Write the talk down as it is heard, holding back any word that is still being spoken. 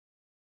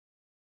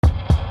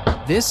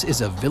This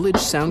is a Village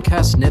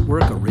Soundcast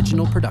Network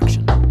original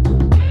production.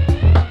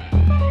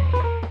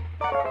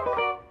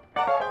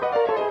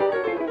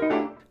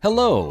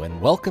 Hello, and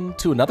welcome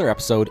to another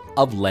episode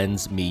of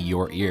Lends Me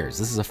Your Ears.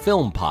 This is a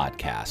film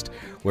podcast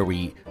where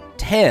we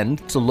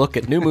tend to look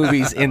at new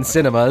movies in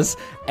cinemas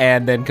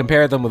and then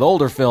compare them with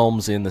older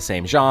films in the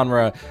same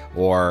genre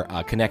or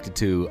connected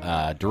to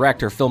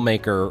director,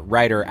 filmmaker,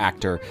 writer,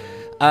 actor.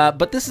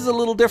 But this is a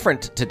little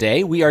different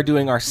today. We are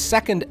doing our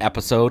second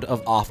episode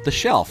of Off the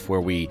Shelf,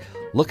 where we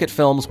look at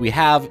films we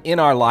have in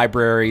our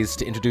libraries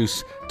to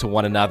introduce to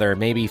one another,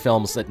 maybe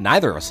films that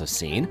neither of us have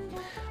seen.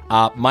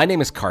 My name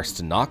is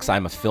Karsten Knox.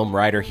 I'm a film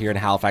writer here in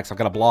Halifax. I've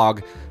got a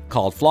blog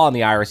called Flaw in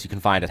the Iris you can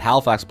find at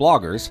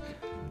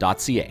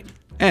halifaxbloggers.ca.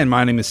 And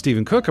my name is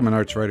Stephen Cook. I'm an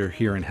arts writer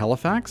here in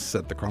Halifax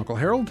at the Chronicle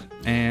Herald.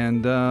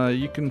 And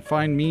you can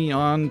find me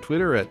on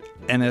Twitter at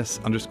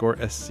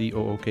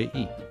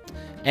ns_SCOOKE.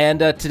 And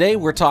today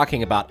we're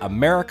talking about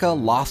America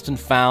Lost and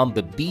Found,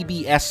 the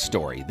BBS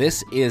story.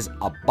 This is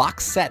a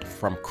box set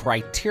from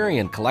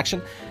Criterion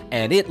Collection,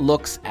 and it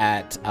looks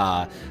at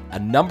a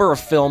number of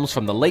films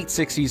from the late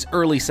 60s,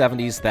 early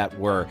 70s that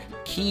were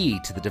key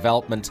to the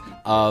development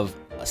of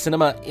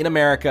cinema in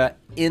America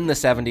in the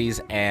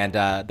 70s, and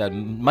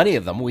many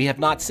of them we have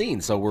not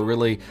seen, so we're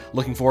really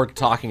looking forward to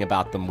talking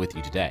about them with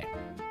you today.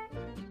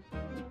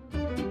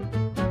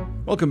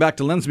 Welcome back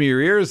to Lends Me Your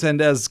Ears, and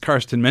as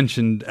Karsten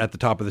mentioned at the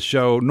top of the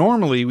show,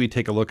 normally we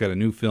take a look at a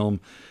new film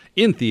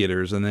in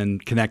theaters and then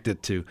connect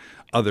it to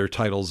other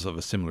titles of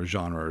a similar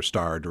genre or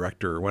star,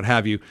 director, or what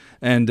have you,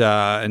 and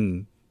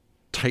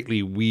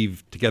tightly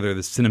weave together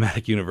the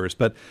cinematic universe.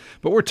 But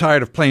we're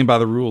tired of playing by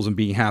the rules and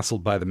being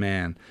hassled by the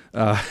man.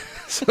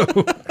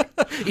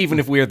 Even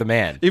if we are the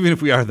man. Even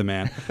if we are the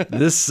man.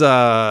 This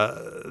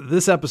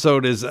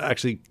episode is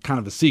actually kind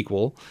of a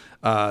sequel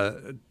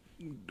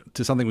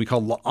to something we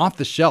call Off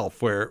the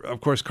Shelf, where, of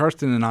course,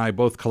 Karsten and I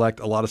both collect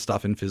a lot of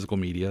stuff in physical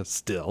media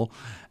still.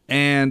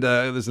 And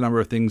there's a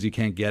number of things you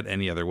can't get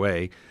any other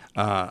way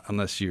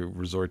unless you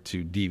resort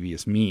to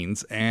devious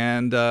means.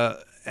 And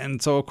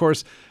so, of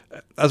course,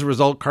 as a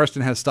result,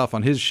 Karsten has stuff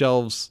on his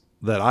shelves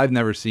that I've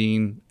never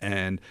seen,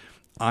 and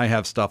I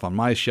have stuff on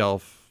my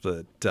shelf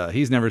that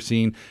he's never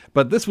seen.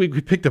 But this week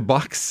we picked a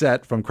box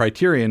set from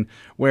Criterion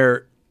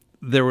where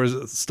there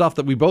was stuff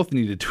that we both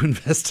needed to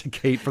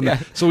investigate from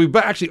So we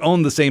actually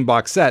owned the same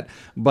box set,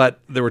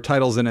 but there were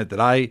titles in it that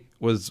I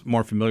was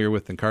more familiar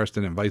with than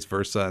Karsten and vice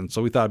versa. And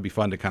so we thought it'd be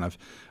fun to kind of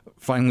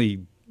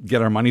finally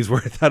get our money's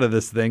worth out of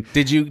this thing.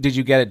 Did you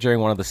get it during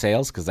one of the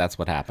sales? Because that's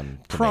what happened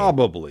to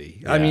Probably.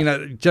 me. Yeah. I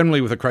mean,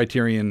 generally with a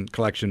Criterion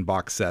Collection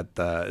box set,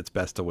 it's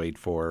best to wait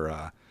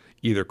for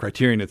either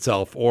Criterion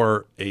itself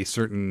or a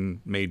certain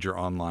major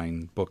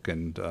online book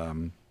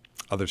and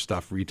other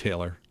stuff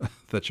retailer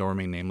that shall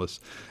remain nameless.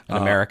 An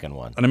American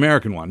one,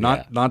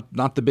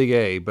 not the big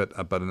A, but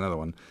another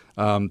one.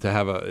 To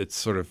have it's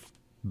sort of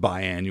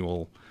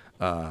biannual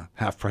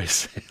half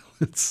price sale.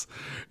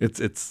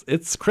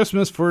 It's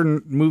Christmas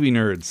for movie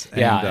nerds.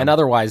 And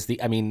otherwise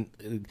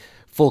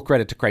full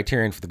credit to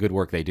Criterion for the good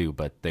work they do,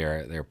 but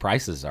their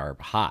prices are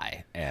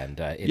high, and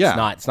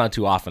it's not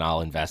too often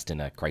I'll invest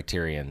in a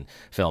Criterion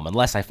film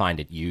unless I find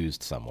it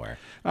used somewhere.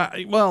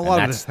 A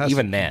lot of it has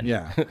even then.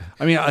 Yeah,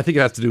 I mean, I think it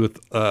has to do with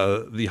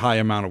the high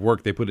amount of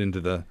work they put into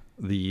the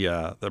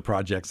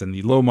projects and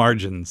the low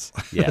margins.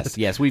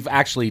 Yes, we've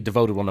actually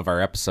devoted one of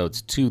our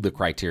episodes to the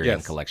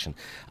Criterion Collection,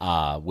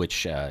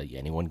 which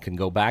anyone can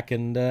go back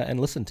and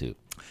listen to.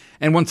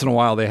 And once in a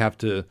while, they have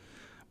to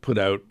put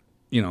out,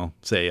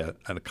 say a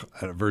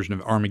version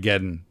of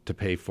Armageddon to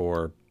pay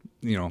for,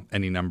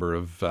 any number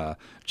of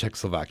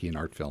Czechoslovakian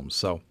art films.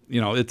 So,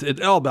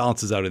 it all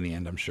balances out in the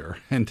end, I'm sure.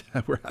 And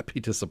we're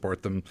happy to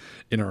support them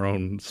in our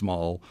own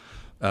small,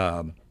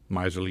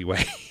 miserly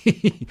way.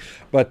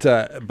 But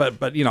I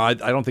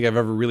don't think I've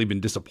ever really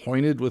been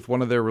disappointed with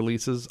one of their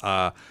releases.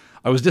 I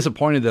was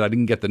disappointed that I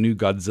didn't get the new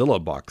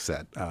Godzilla box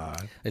set.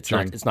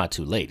 It's not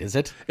too late, is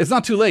it? It's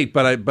not too late,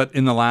 but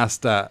in the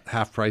last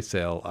half price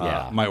sale,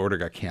 my order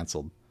got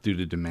canceled due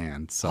to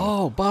demand. So.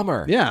 Oh,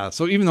 bummer. Yeah,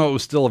 so even though it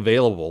was still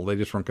available, they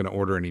just weren't going to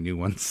order any new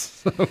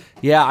ones.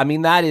 Yeah, I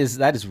mean, that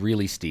is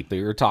really steep.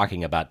 We were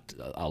talking about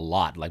a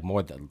lot, like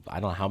more than, I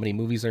don't know how many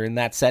movies are in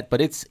that set, but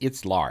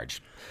it's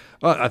large.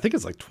 I think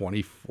it's like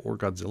 24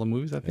 Godzilla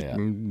movies. I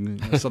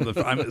think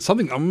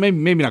something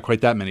maybe not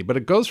quite that many, but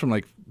it goes from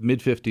like mid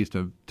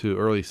 50s to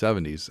early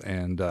 70s,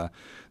 and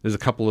there's a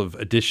couple of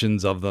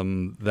editions of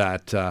them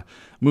that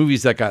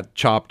movies that got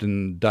chopped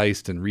and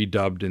diced and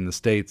redubbed in the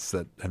States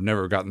that have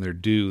never gotten their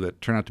due that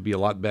turn out to be a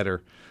lot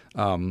better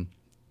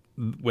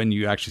when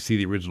you actually see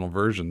the original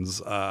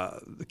versions.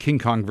 King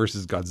Kong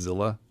versus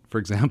Godzilla, for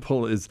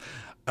example, is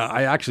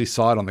I actually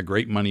saw it on the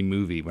Great Money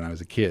Movie when I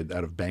was a kid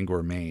out of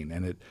Bangor, Maine,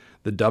 and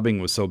the dubbing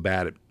was so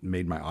bad it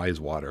made my eyes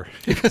water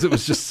because it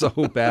was just so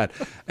bad,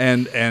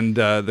 and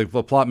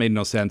the plot made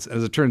no sense.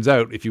 As it turns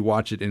out, if you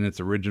watch it in its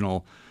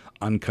original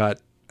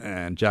uncut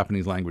and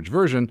Japanese language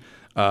version,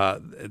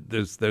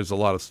 there's a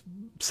lot of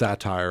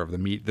satire of the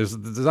meat.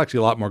 There's actually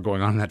a lot more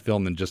going on in that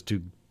film than just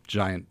two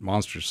giant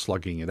monsters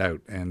slugging it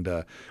out, and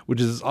which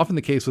is often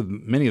the case with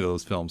many of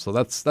those films. So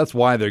that's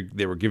why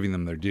they were giving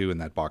them their due in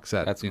that box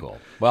set. That's cool.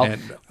 Well,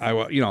 and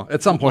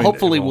at some point,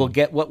 hopefully we'll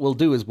get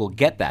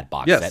that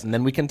box set, and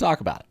then we can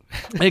talk about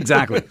it.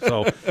 Exactly.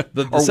 So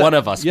one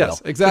of us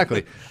yes, will.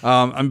 Exactly.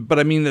 But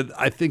I mean,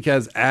 I think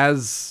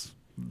as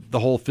the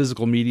whole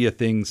physical media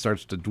thing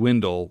starts to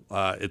dwindle,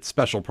 it's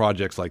special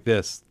projects like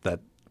this that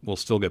will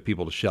still get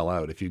people to shell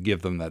out if you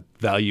give them that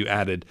value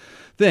added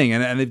thing.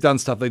 And they've done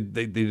stuff. They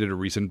did a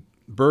recent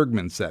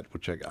Bergman set,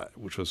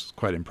 which was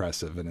quite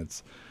impressive in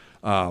its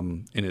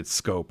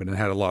scope, and it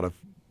had a lot of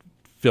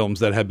films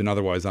that had been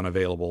otherwise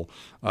unavailable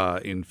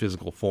in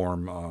physical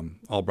form,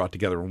 all brought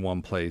together in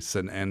one place.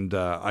 And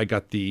I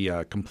got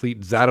the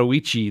complete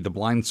Zatoichi, the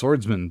Blind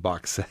Swordsman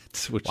box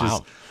set, which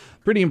is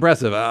pretty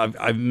impressive.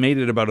 I've made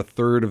it about a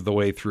third of the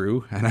way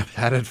through, and I've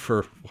had it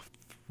for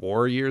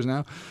 4 years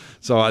now.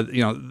 So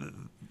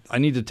I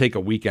need to take a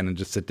weekend and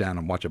just sit down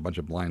and watch a bunch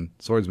of Blind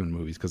Swordsman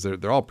movies, because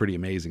they're all pretty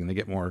amazing, and they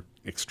get more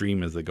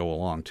extreme as they go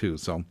along too.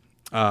 So,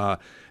 there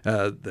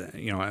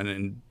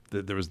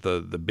was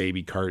the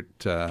baby cart,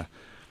 the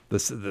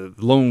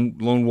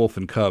Lone Wolf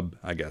and Cub,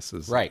 I guess,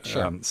 is right.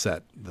 Sure.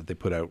 Set that they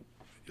put out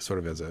sort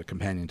of as a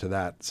companion to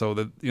that. So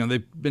that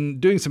they've been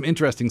doing some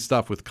interesting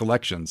stuff with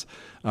collections,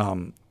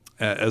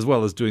 as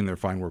well as doing their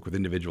fine work with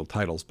individual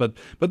titles. But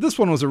this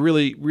one was a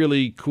really,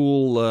 really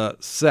cool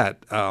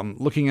set,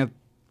 looking at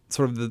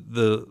sort of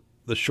the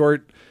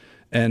short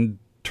and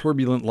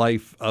turbulent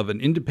life of an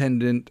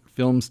independent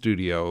film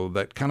studio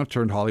that kind of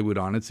turned Hollywood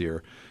on its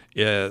ear,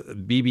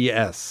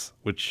 BBS,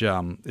 which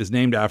is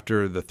named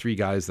after the three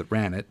guys that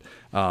ran it.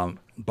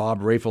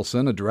 Bob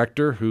Rafelson, a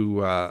director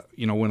who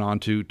went on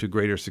to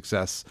greater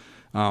success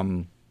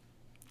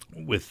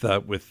with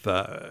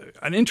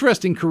an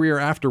interesting career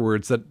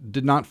afterwards that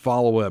did not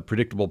follow a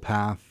predictable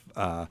path.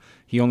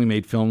 He only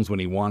made films when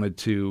he wanted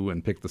to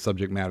and picked the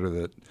subject matter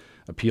that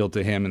appealed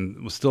to him,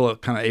 and was still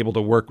kind of able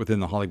to work within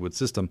the Hollywood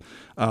system,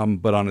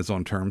 but on his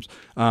own terms.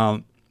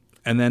 And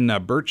then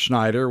Bert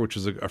Schneider, which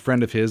was a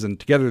friend of his, and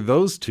together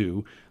those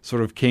two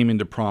sort of came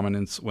into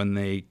prominence when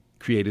they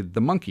created the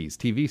Monkees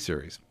TV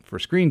series for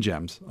Screen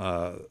Gems,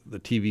 the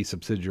TV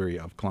subsidiary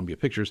of Columbia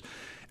Pictures.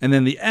 And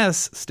then the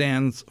S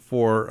stands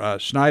for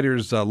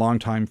Schneider's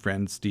longtime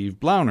friend Steve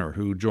Blauner,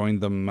 who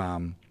joined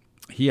them.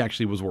 He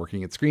actually was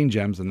working at Screen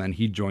Gems, and then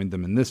he joined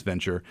them in this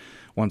venture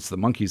once the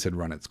Monkees had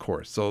run its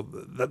course. So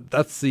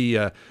that's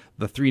the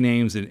three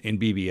names in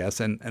BBS,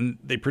 and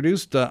they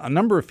produced a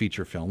number of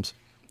feature films,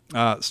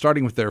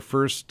 starting with their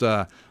first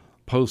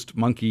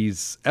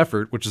post-Monkees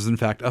effort, which is in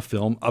fact a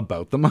film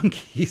about the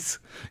Monkees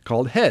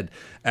called Head.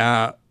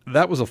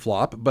 That was a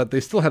flop, but they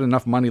still had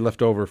enough money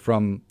left over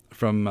from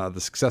the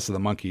success of the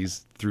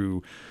Monkees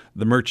through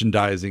the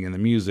merchandising and the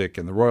music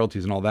and the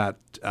royalties and all that.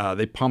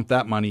 They pumped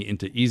that money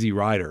into Easy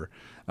Rider,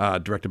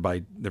 directed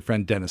by their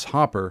friend Dennis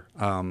Hopper,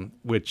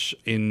 which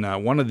in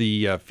one of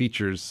the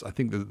features, I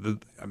think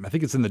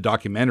it's in the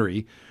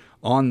documentary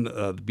on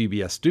the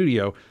BBS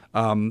studio,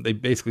 they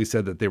basically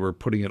said that they were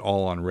putting it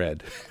all on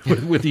red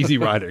with Easy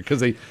Rider,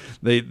 because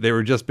they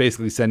were just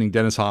basically sending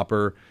Dennis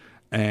Hopper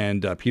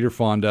and Peter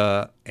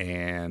Fonda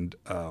and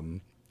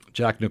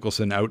Jack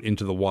Nicholson out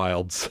into the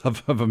wilds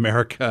of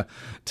America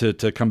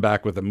to come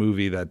back with a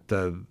movie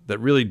that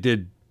really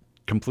did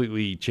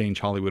completely change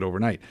Hollywood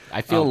overnight.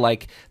 I feel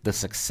like the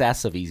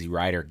success of Easy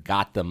Rider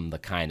got them the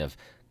kind of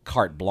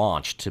carte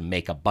blanche to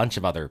make a bunch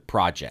of other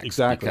projects.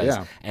 Exactly,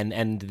 yeah.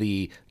 And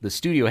the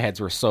studio heads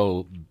were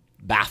so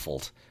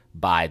baffled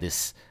by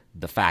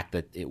the fact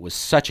that it was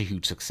such a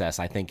huge success.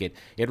 I think it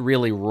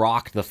really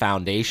rocked the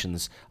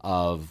foundations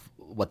of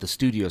what the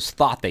studios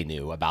thought they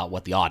knew about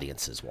what the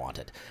audiences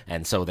wanted.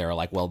 And so they're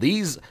like, well,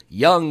 these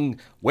young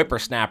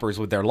whippersnappers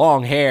with their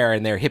long hair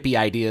and their hippie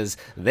ideas,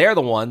 they're the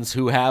ones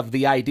who have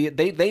the idea.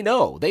 They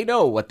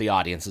know what the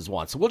audiences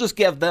want. So we'll just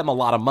give them a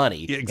lot of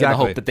money in the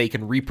hope that they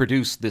can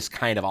reproduce this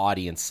kind of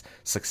audience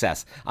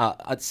success.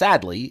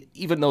 Sadly,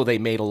 even though they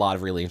made a lot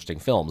of really interesting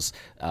films,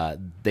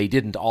 they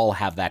didn't all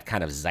have that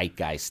kind of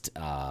zeitgeist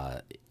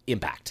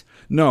impact.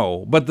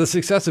 No, but the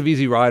success of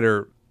Easy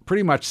Rider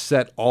pretty much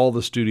set all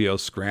the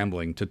studios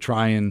scrambling to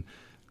try and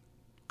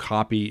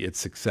copy its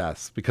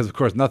success, because of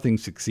course nothing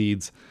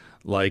succeeds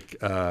like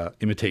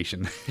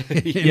imitation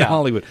in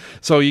Hollywood.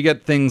 So you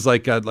get things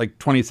like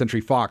 20th Century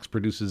Fox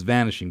produces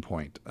Vanishing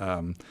Point,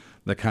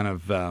 the kind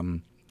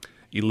of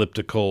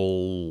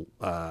elliptical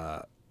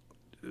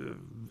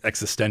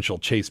existential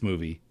chase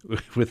movie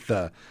with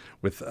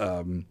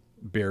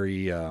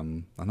Barry,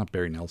 not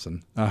Barry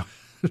Nelson.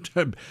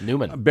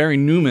 Barry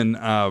Newman,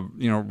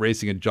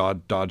 racing a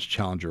Dodge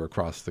Challenger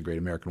across the Great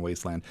American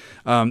Wasteland.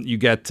 You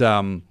get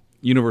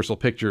Universal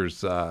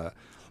Pictures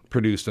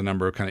produced a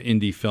number of kind of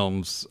indie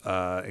films,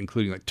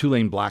 including like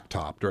Two-Lane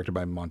Blacktop, directed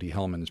by Monty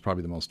Hellman, is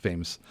probably the most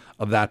famous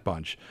of that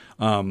bunch.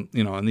 And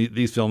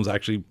these films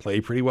actually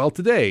play pretty well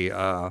today.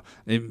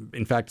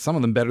 In fact, some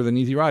of them better than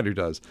Easy Rider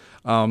does.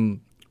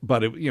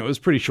 But it was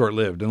pretty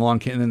short-lived,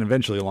 and then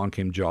eventually along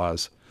came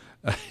Jaws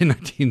in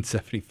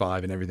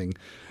 1975, and everything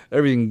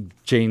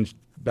changed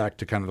back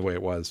to kind of the way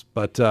it was.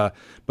 But for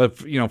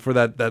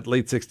that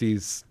late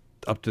 60s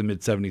up to mid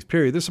 70s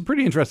period, there's some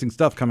pretty interesting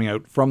stuff coming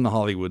out from the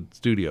Hollywood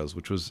studios,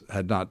 which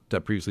had not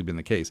previously been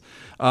the case.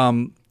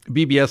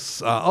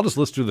 BBS, I'll just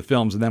list through the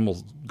films and then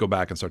we'll go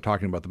back and start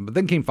talking about them. But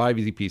then came Five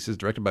Easy Pieces,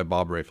 directed by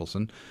Bob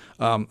Rafelson.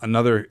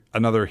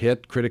 Another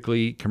hit,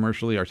 critically,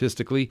 commercially,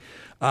 artistically.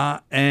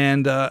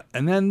 And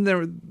then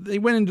they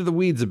went into the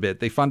weeds a bit.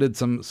 They funded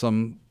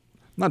some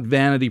not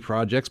vanity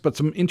projects, but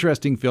some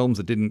interesting films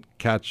that didn't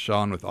catch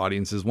on with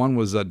audiences. One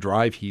was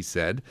Drive, He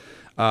Said,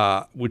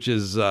 which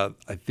is, I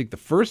think, the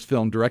first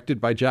film directed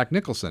by Jack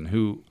Nicholson,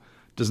 who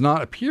does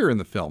not appear in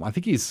the film. I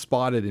think he's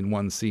spotted in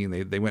one scene.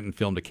 They went and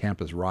filmed a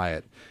campus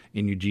riot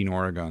in Eugene,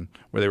 Oregon,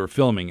 where they were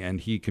filming, and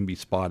he can be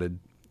spotted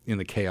in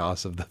the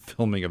chaos of the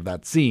filming of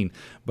that scene.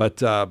 But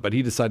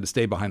he decided to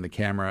stay behind the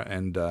camera,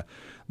 and the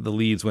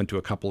leads went to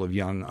a couple of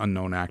young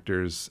unknown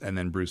actors, and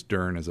then Bruce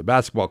Dern as a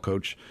basketball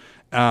coach.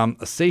 A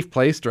Safe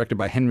Place, directed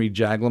by Henry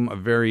Jaglom, a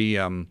very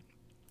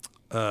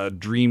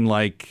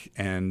dreamlike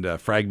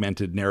and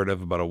fragmented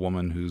narrative about a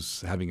woman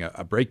who's having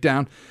a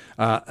breakdown.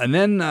 And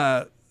then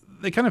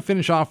they kind of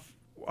finish off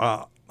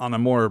on a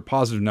more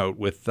positive note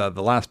with The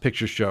Last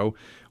Picture Show,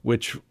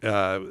 which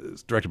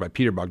is directed by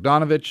Peter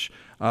Bogdanovich.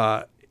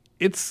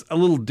 It's a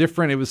little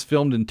different. It was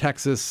filmed in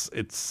Texas.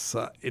 It's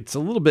a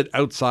little bit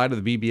outside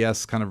of the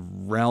BBS kind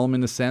of realm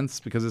in a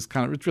sense, because it's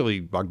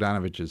really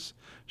Bogdanovich's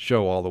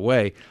show all the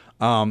way.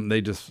 They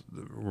just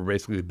were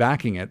basically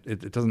backing it.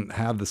 It doesn't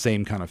have the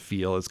same kind of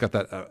feel. It's got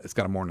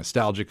a more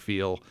nostalgic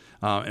feel,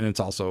 and it's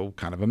also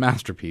kind of a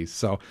masterpiece.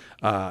 So,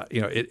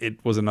 it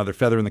was another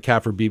feather in the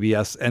cap for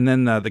BBS. And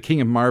then The King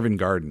of Marvin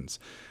Gardens,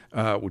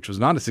 which was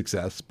not a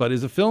success, but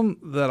is a film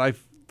that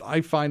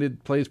I find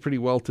it plays pretty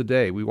well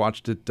today. We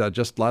watched it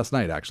just last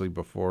night, actually,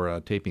 before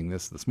taping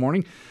this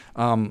morning,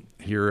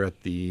 here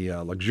at the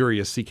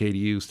luxurious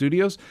CKDU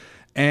studios,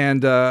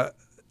 and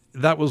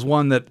that was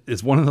one that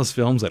is one of those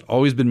films I've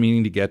always been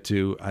meaning to get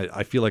to.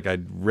 I feel like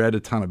I'd read a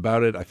ton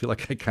about it. I feel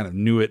like I kind of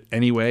knew it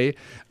anyway,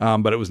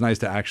 but it was nice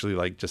to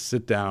actually just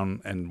sit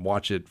down and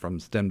watch it from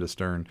stem to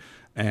stern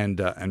and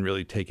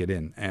really take it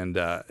in. And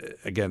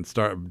again,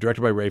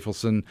 directed by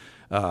Rafelson,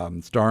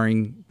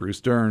 starring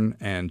Bruce Dern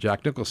and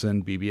Jack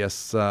Nicholson,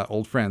 BBS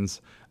old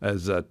friends,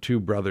 as two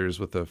brothers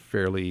with a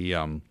fairly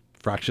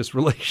fractious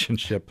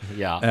relationship.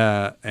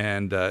 Yeah.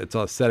 And it's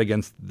all set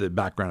against the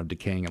background of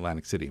decaying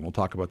Atlantic City. And we'll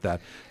talk about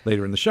that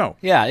later in the show.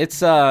 Yeah,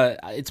 it's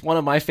one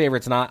of my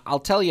favorites, and I'll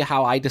tell you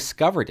how I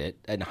discovered it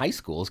in high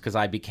school, because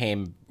I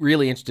became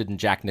really interested in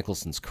Jack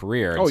Nicholson's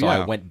career. And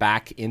I went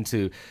back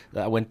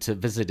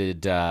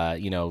visited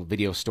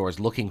video stores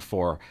looking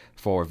for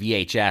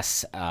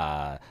VHS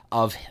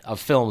of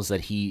films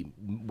that he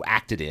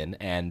acted in,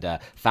 and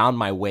found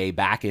my way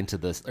back into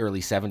the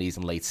early 70s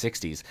and late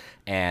 60s.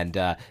 And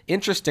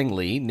interestingly,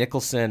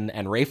 Nicholson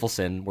and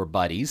Rafelson were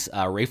buddies.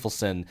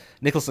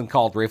 Nicholson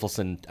called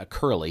Rafelson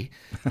Curly.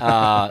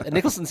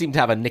 Nicholson seemed to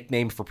have a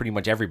nickname for pretty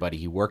much everybody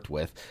he worked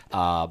with.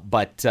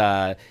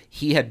 But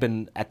he had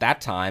been, at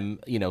that time,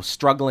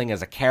 struggling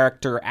as a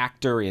character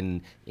actor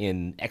in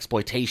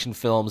exploitation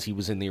films. He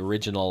was in the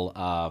original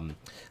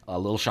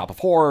Little Shop of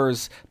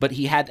Horrors, but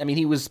he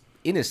was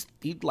in his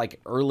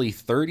early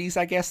 30s,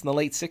 I guess, in the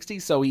late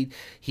 60s. So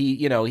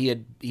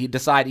he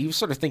decided, he was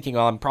sort of thinking,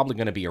 I'm probably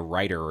going to be a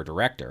writer or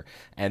director.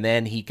 And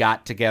then he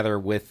got together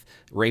with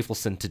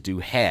Rafelson to do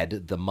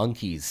Head, the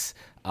Monkees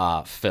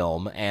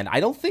film. And I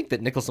don't think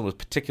that Nicholson was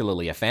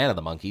particularly a fan of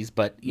the Monkees,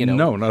 but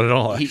no, not at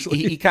all. Actually,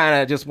 he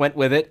kind of just went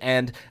with it.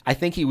 And I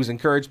think he was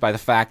encouraged by the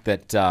fact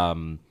that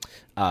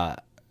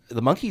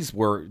the Monkees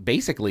were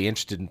basically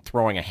interested in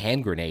throwing a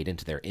hand grenade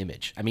into their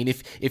image. I mean,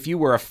 if you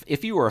were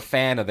a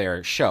fan of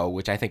their show,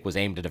 which I think was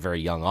aimed at a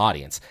very young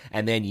audience,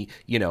 and then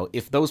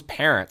if those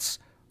parents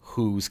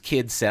whose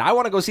kids said, I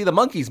want to go see the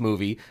Monkees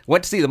movie,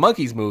 went to see the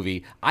Monkees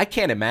movie, I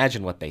can't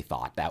imagine what they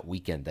thought that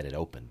weekend that it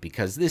opened,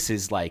 because this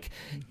is it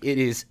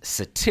is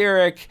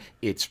satiric,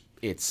 it's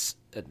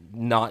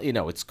not,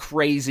 it's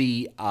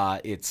crazy,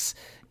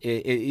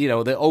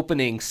 the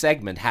opening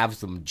segment has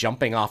them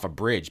jumping off a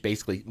bridge,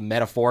 basically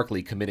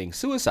metaphorically committing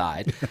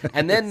suicide,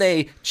 and then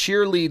they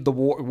cheerlead the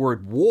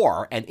word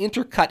war and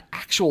intercut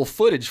actual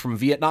footage from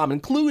Vietnam,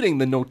 including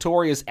the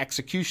notorious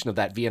execution of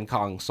that Viet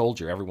Cong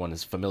soldier. Everyone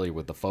is familiar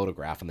with the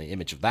photograph and the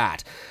image of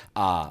that.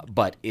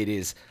 But it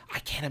is, I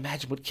can't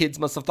imagine what kids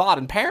must have thought,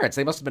 and parents,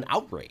 they must have been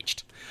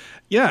outraged.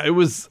 Yeah, it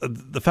was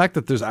the fact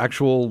that there's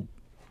actual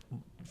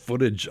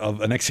footage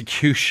of an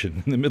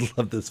execution in the middle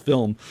of this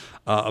film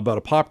about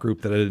a pop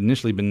group that had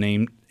initially been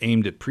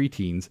aimed at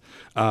preteens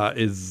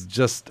is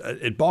just,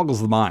 it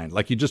boggles the mind.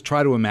 You just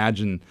try to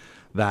imagine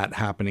that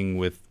happening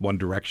with One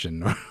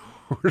Direction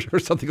or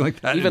something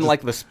like that. Even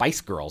the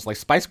Spice Girls.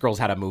 Spice Girls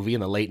had a movie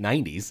in the late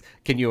 90s.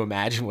 Can you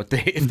imagine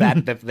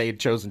if they had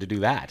chosen to do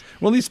that?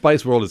 Well, at least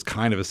Spice World is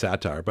kind of a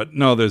satire, but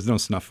no, there's no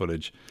snuff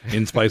footage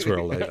in Spice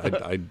World.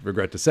 I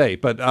regret to say,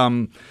 but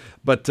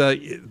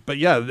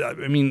yeah,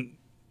 I mean,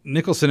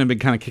 Nicholson had been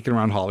kind of kicking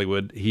around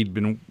Hollywood. He'd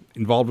been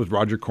involved with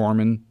Roger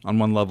Corman on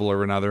one level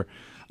or another.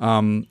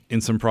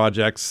 in some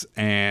projects,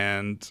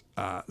 and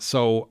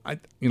so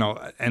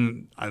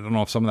and I don't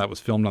know if some of that was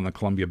filmed on the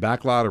Columbia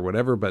backlot or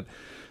whatever, but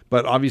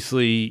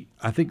obviously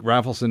I think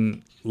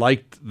Rafelson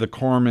liked the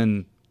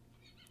Corman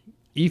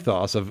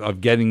ethos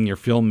of getting your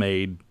film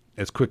made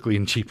as quickly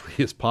and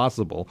cheaply as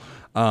possible.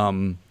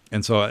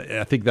 And so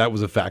I think that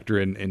was a factor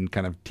in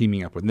kind of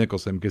teaming up with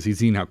Nicholson, because he's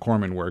seen how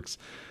Corman works.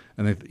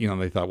 And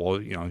they thought, well,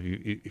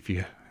 if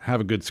you have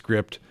a good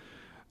script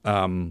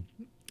to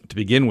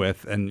begin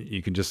with, and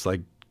you can just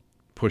like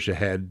push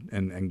ahead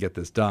and get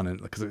this done.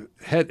 And because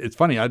Head, it's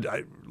funny,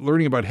 I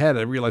learning about Head,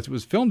 I realized it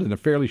was filmed in a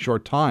fairly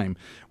short time,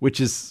 which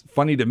is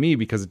funny to me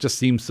because it just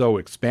seems so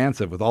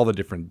expansive with all the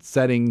different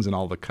settings and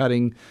all the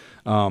cutting.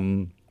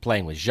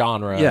 Playing with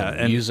genre,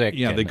 and music.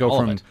 Yeah, they go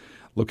from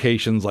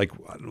locations like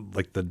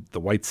the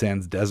White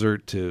Sands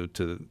Desert to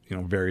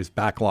various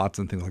backlots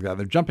and things like that.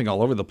 They're jumping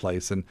all over the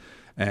place,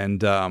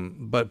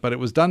 but it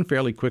was done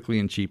fairly quickly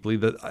and cheaply.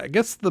 I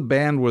guess the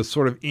band was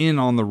sort of in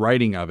on the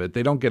writing of it.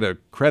 They don't get a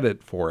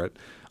credit for it,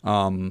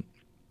 and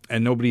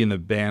nobody in the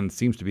band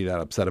seems to be that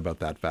upset about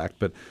that fact.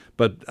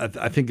 But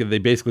I think that they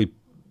basically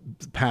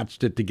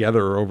patched it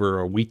together over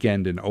a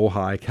weekend in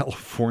Ojai,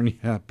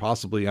 California,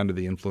 possibly under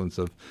the influence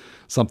of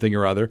something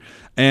or other.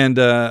 And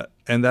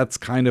that's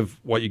kind of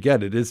what you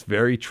get. It is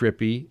very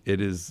trippy.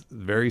 It is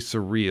very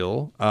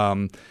surreal.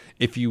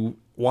 If you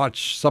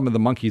watch some of the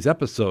Monkees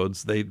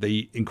episodes,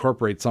 they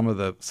incorporate some of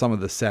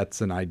the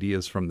sets and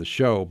ideas from the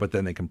show, but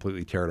then they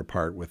completely tear it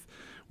apart with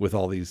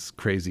all these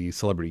crazy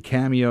celebrity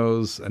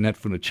cameos. Annette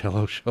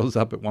Funicello shows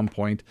up at one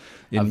point.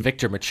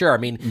 Victor Mature. I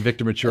mean,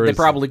 Victor Mature. They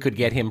probably could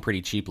get him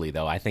pretty cheaply,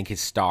 though. I think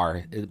his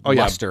star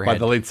luster by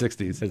the late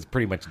 60s is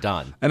pretty much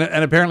done. And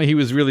apparently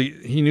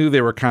he knew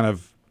they were kind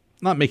of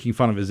not making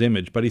fun of his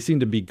image, but he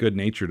seemed to be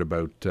good-natured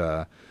about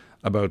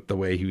the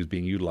way he was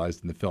being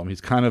utilized in the film.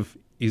 He's kind of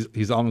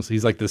he's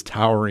like this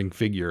towering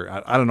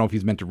figure. I don't know if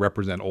he's meant to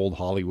represent old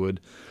Hollywood,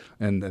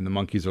 and the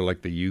Monkees are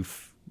like the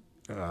youth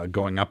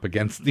going up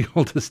against the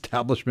old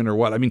establishment or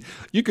what. I mean,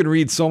 you can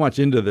read so much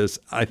into this.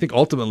 I think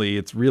ultimately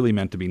it's really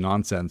meant to be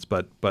nonsense,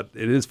 but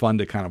it is fun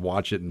to kind of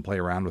watch it and play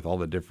around with all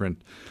the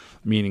different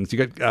meanings.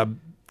 You got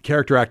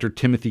character actor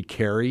Timothy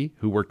Carey,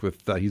 who worked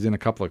with, he's in a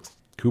couple of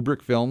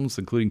Kubrick films,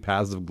 including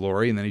Paths of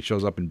Glory, and then he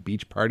shows up in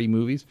Beach Party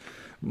movies.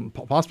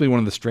 Possibly one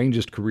of the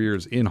strangest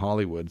careers in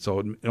Hollywood, so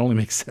it only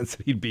makes sense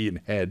that he'd be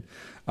in Head.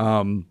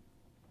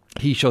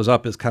 He shows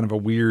up as kind of a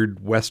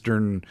weird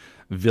Western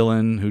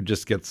villain who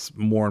just gets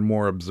more and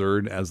more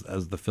absurd as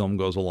the film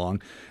goes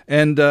along.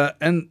 And the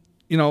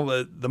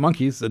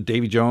Monkees,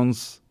 Davy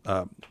Jones,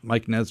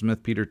 Mike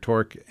Nesmith, Peter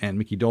Tork, and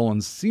Mickey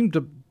Dolenz seem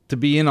to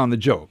be in on the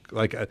joke.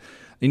 Like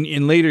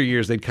in later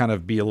years, they'd kind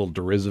of be a little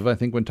derisive, I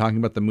think, when talking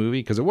about the movie,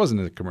 because it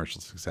wasn't a commercial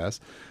success.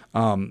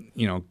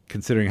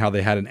 Considering how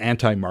they had an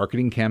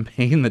anti-marketing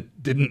campaign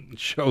that didn't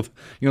show,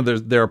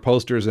 there are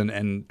posters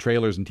and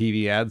trailers and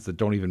TV ads that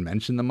don't even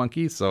mention the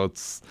Monkees. So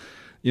it's,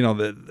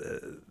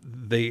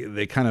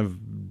 they kind of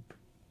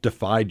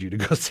defied you to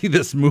go see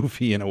this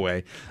movie in a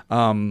way.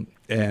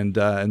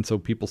 And so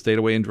people stayed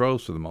away in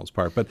droves for the most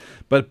part. But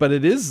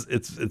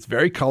it's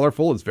very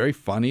colorful. It's very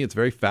funny. It's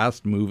very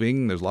fast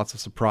moving. There's lots of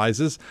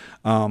surprises.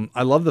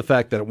 I love the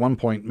fact that at one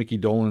point Mickey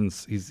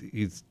Dolenz,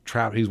 he's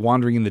trapped. He's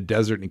wandering in the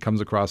desert and he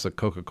comes across a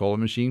Coca-Cola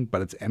machine,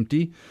 but it's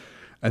empty.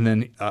 And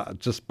then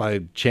just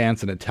by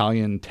chance, an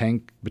Italian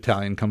tank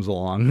battalion comes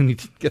along and he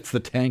gets the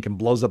tank and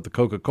blows up the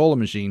Coca-Cola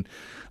machine.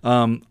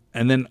 And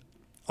then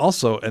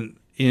also,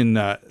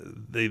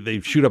 they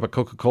shoot up a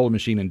Coca-Cola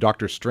machine in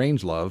Dr.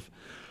 Strangelove.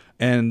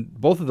 And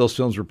both of those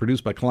films were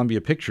produced by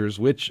Columbia Pictures,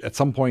 which at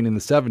some point in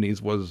the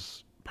 70s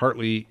was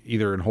partly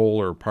either in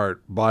whole or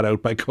part bought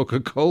out by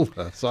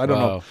Coca-Cola. So I don't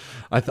know.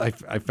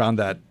 I found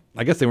that,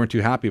 I guess they weren't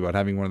too happy about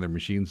having one of their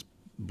machines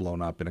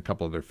blown up in a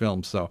couple of their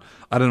films. So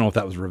I don't know if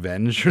that was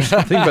revenge or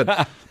something,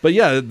 but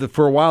yeah,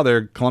 for a while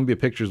there, Columbia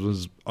Pictures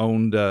was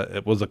owned,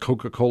 it was a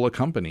Coca-Cola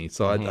company.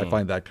 So I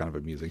find that kind of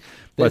amusing.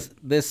 But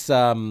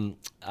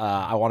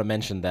I want to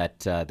mention that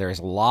there's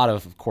a lot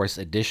of course,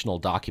 additional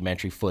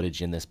documentary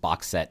footage in this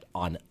box set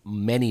on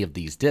many of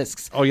these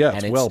discs. Oh yeah,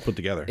 it's well put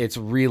together. It's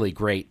really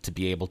great to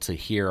be able to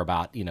hear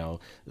about,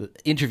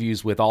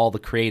 interviews with all the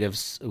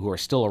creatives who are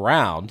still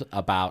around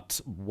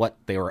about what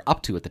they were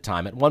up to at the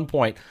time. At one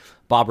point,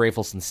 Bob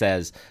Rafelson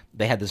says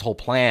they had this whole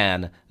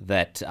plan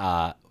that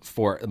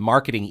for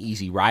marketing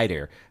Easy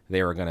Rider,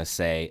 they were going to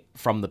say,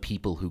 from the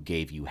people who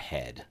gave you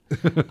Head.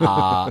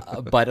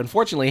 But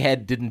unfortunately,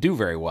 Head didn't do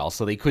very well,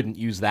 so they couldn't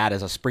use that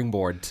as a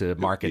springboard to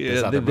market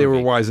this other movie. They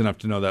were wise enough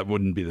to know that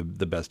wouldn't be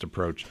the best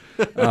approach.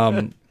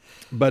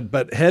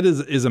 But Head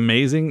is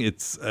amazing.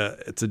 It's a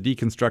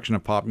deconstruction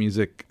of pop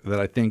music that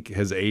I think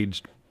has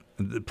aged.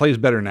 It plays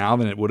better now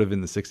than it would have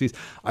in the 60s.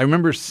 I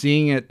remember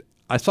seeing it.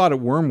 I saw it at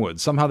Wormwood.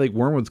 Somehow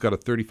Wormwood's got a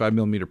 35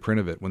 millimeter print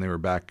of it when they were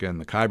back in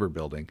the Khyber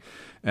building,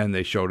 and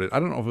they showed it.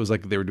 I don't know if it was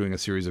like they were doing a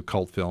series of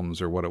cult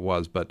films or what it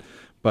was, but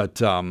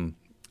so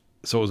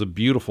it was a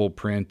beautiful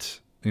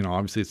print.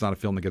 Obviously it's not a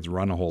film that gets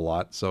run a whole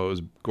lot, so it was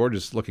a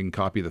gorgeous looking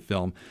copy of the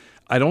film.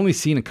 I'd only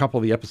seen a couple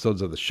of the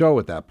episodes of the show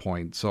at that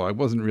point, so I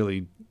wasn't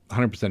really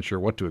 100% sure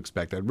what to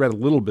expect. I'd read a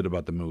little bit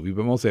about the movie,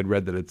 but mostly I'd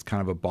read that it's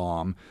kind of a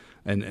bomb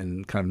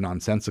and kind of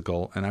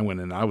nonsensical. And I went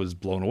and I was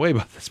blown away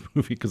by this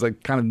movie because I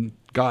kind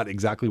of got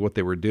exactly what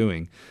they were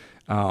doing.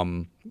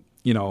 In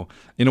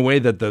a way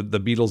that the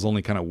Beatles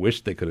only kind of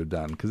wished they could have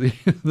done. Because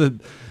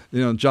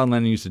John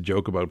Lennon used to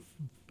joke about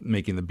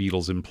making the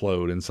Beatles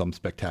implode in some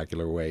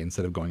spectacular way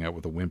instead of going out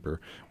with a whimper,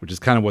 which is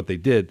kind of what they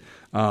did.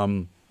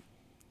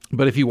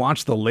 But if you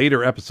watch the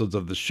later episodes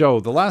of the show,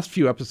 the last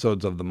few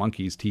episodes of the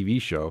Monkees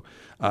TV show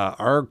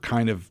are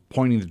kind of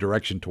pointing the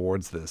direction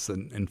towards this.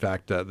 And in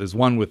fact, there's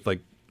one with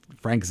like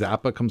Frank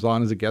Zappa comes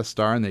on as a guest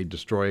star, and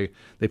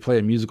they play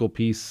a musical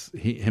piece.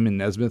 Him and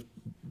Nesmith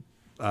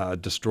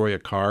destroy a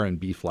car in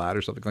B flat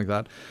or something like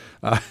that.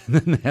 And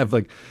then they have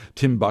like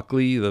Tim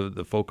Buckley,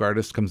 the folk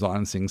artist, comes on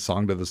and sings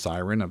 "Song to the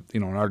Siren,"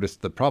 an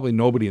artist that probably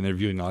nobody in their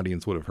viewing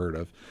audience would have heard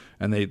of.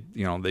 And they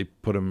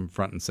put him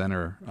front and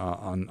center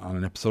on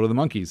an episode of the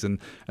Monkees. And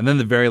then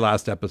the very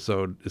last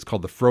episode is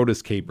called "The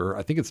Frodis Caper."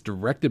 I think it's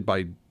directed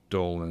by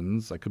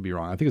Dolenz. I could be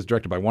wrong. I think it's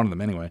directed by one of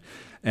them anyway.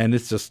 And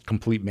it's just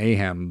complete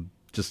mayhem,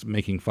 just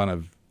making fun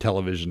of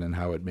television and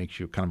how it makes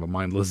you kind of a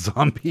mindless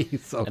zombie.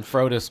 So, and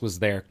Frodis was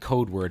their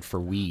code word for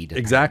weed.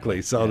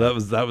 Exactly. So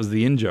that was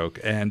the in joke,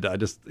 and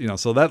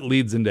so that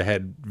leads into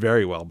Head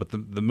very well. But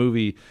the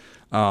movie,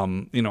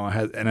 it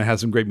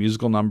has some great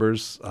musical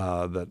numbers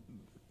that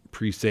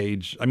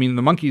presage. I mean,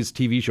 the Monkees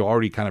TV show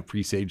already kind of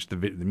presaged the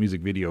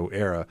music video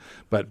era,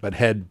 but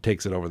Head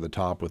takes it over the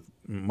top with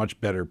much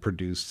better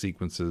produced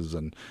sequences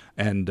and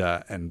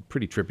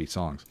pretty trippy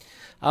songs.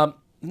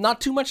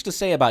 Not too much to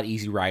say about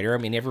Easy Rider. I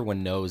mean,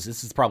 everyone knows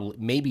this is probably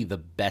maybe the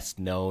best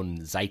known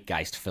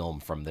zeitgeist film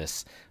from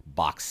this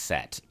box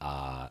set.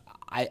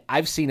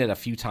 I've seen it a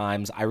few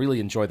times. I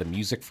really enjoy the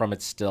music from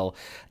it still.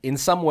 In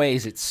some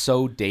ways, it's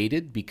so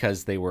dated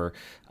because they were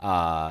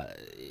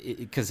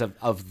because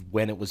of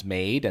when it was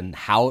made and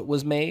how it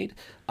was made.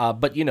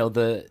 But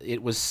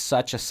it was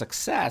such a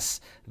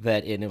success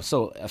that it was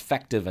so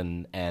effective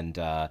and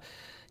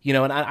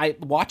I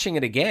watching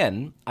it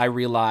again, I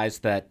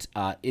realized that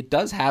it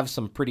does have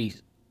some pretty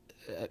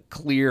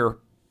clear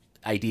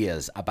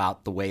ideas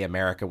about the way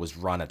America was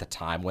run at the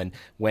time.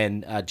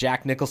 When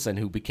Jack Nicholson,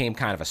 who became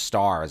kind of a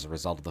star as a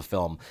result of the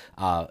film,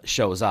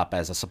 shows up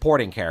as a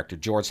supporting character,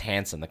 George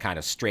Hansen, the kind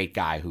of straight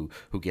guy who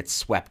gets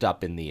swept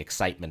up in the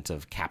excitement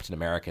of Captain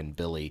America and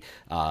Billy,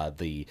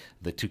 the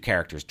two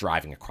characters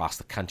driving across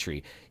the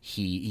country.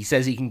 He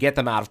says he can get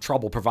them out of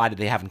trouble provided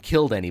they haven't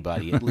killed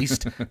anybody, at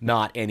least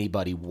not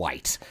anybody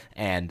white.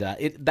 And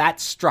that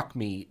struck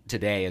me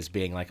today as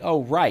being like,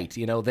 oh, right,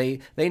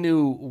 they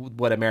knew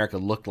what America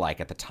looked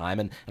like at the time.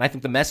 And I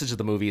think the message of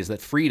the movie is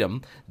that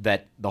freedom,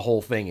 that the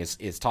whole thing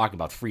is talking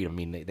about freedom. I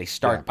mean, they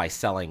start by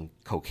selling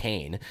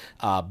cocaine,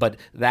 but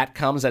that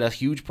comes at a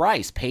huge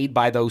price paid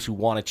by those who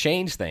want to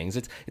change things.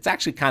 It's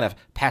actually kind of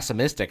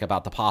pessimistic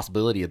about the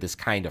possibility of this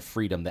kind of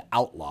freedom, the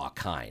outlaw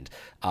kind.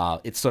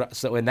 It's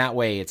so in that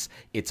way,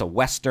 it's a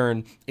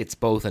Western. It's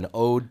both an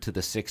ode to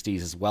the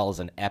 60s as well as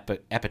an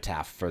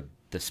epitaph for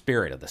the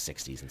spirit of the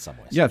 60s in some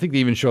ways. Yeah, I think they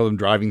even show them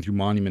driving through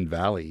Monument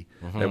Valley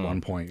at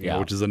one point,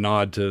 which is a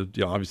nod to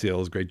obviously all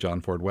those great John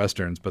Ford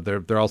westerns, but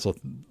they're also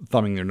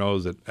thumbing their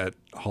nose at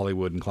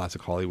Hollywood and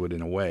classic Hollywood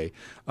in a way,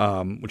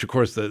 which of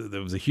course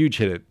there was a huge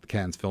hit at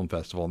Cannes Film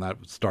Festival, and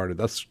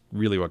that's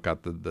really what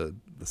got the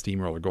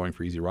steamroller going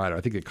for Easy Rider.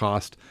 I think it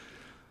cost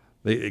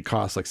like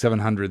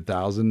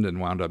 $700,000 and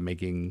wound up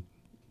making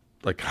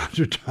like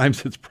 100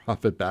 times its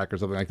profit back or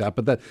something like that.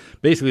 But that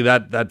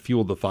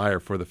fueled the fire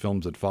for the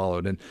films that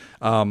followed.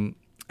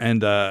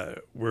 And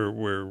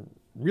we're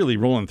really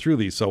rolling through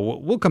these. So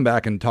we'll come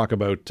back and talk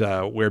about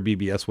where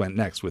BBS went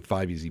next with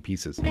 5 Easy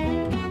Pieces.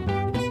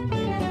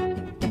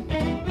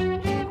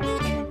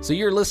 So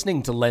you're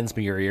listening to Lends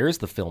Me Your Ears,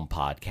 the film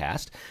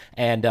podcast,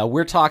 and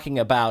we're talking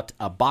about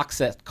a box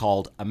set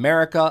called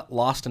America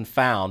Lost and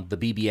Found, the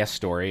BBS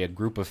story, a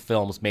group of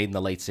films made in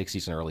the late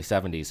 60s and early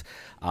 70s.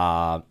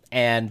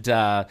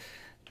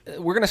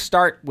 We're going to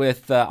start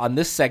with, on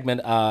this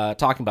segment,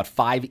 talking about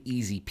 5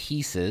 Easy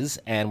Pieces,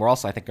 and we're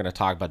also, I think, going to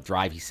talk about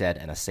Drive, He Said,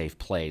 and A Safe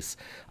Place.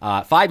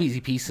 5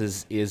 Easy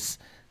Pieces is...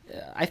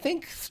 I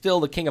think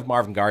still The King of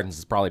Marvin Gardens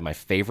is probably my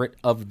favorite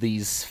of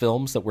these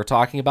films that we're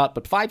talking about,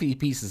 but 5 Easy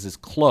Pieces is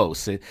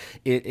close.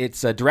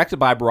 It's directed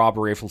by Rob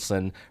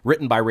Rafelson,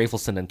 written by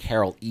Rafelson and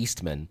Carol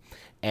Eastman,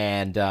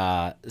 and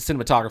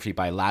cinematography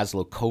by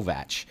Laszlo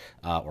Kovacs,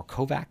 or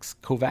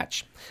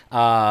Kovacs.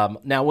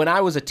 Now, when I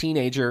was a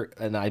teenager,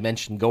 and I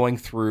mentioned going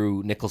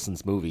through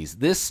Nicholson's movies,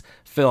 this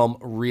film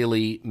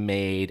really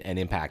made an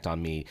impact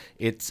on me.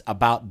 It's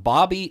about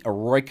Bobby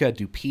Eroica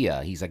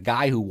Dupia. He's a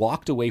guy who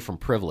walked away from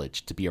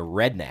privilege to be a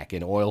redneck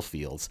in oil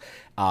fields.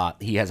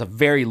 He has a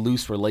very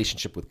loose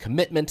relationship with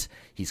commitment.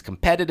 He's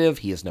competitive.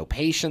 He has no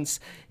patience.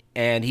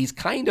 And he's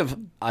kind of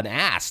an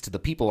ass to the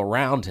people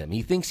around him.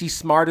 He thinks he's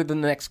smarter than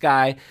the next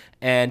guy.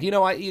 And,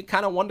 you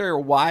kind of wonder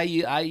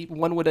why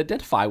one would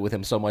identify with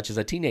him so much as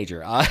a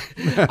teenager.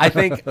 I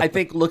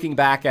think looking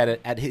back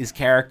at his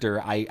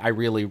character, I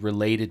really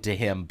related to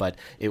him. But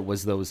it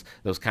was those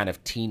kind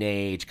of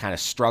teenage kind of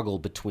struggle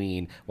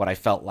between what I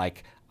felt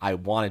like I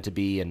wanted to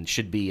be and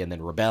should be, and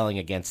then rebelling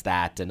against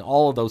that, and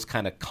all of those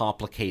kind of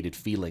complicated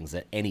feelings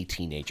that any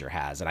teenager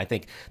has. And I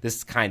think this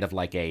is kind of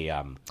like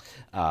a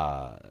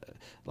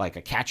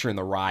Catcher in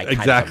the Rye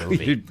kind of a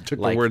movie. You took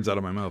the words out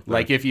of my mouth.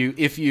 Like if you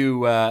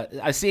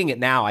seeing it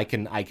now, I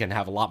can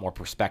have a lot more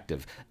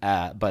perspective.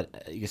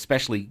 But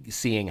especially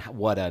seeing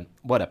what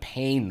a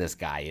pain this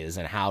guy is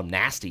and how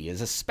nasty he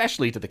is,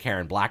 especially to the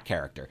Karen Black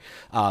character.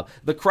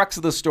 The crux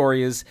of the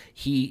story is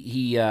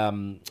he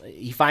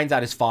finds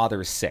out his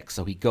father is sick,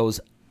 so he goes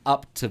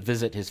up to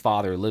visit his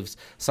father, who lives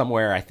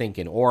somewhere, I think,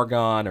 in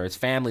Oregon, or his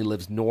family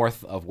lives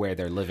north of where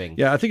they're living.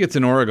 Yeah, I think it's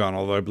in Oregon,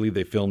 although I believe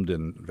they filmed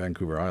in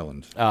Vancouver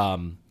Island.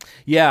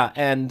 Yeah,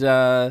 and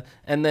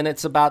then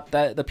it's about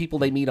the people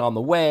they meet on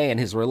the way and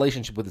his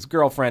relationship with his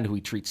girlfriend, who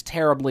he treats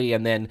terribly,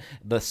 and then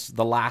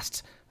the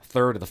last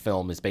third of the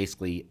film is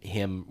basically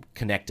him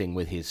connecting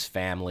with his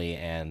family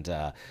and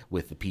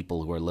with the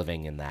people who are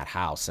living in that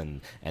house,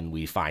 and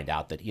we find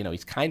out that he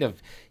was kind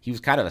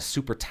of a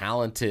super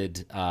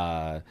talented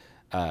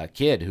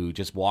kid who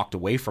just walked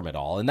away from it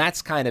all, and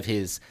that's kind of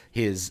his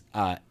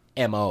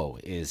MO,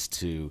 is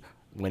to,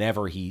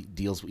 whenever he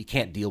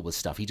can't deal with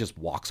stuff, he just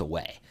walks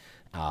away.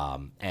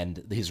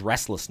 And his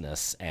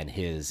restlessness and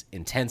his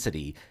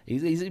intensity,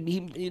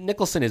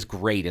 Nicholson is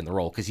great in the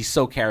role because he's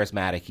so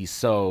charismatic, he's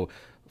so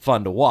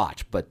fun to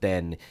watch, but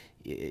then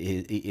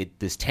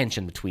this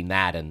tension between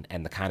that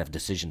and the kind of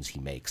decisions he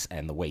makes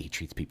and the way he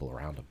treats people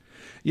around him.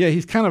 Yeah,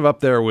 he's kind of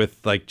up there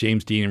with like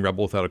James Dean in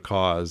Rebel Without a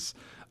Cause,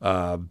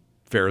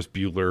 Ferris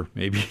Bueller,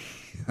 maybe,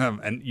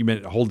 and you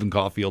meant Holden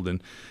Caulfield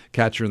and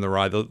Catcher in the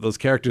Rye. Those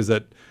characters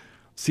that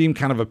seem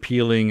kind of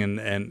appealing,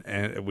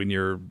 and when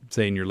you're,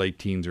 say, in your late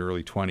teens or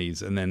early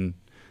 20s, and then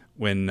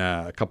when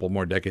a couple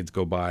more decades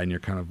go by, and you're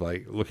kind of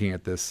like looking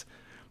at this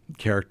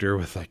character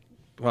with like,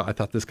 well, I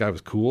thought this guy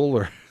was cool,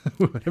 or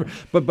whatever.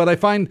 But I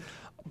find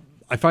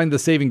the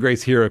saving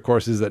grace here, of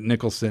course, is that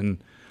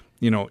Nicholson,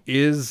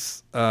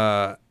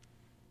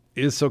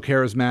 is so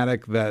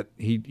charismatic that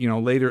he,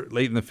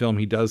 late in the film,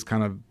 he does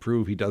kind of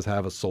prove he does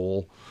have a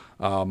soul,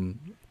 to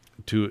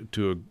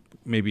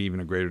maybe even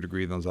a greater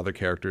degree than those other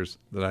characters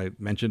that I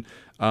mentioned,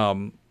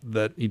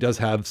 that he does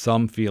have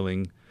some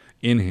feeling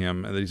in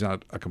him and that he's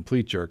not a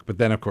complete jerk. But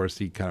then, of course,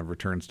 he kind of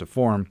returns to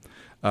form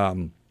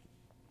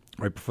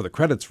right before the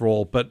credits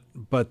roll. But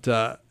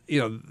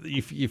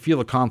you feel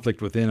a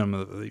conflict within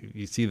him.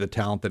 You see the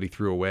talent that he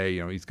threw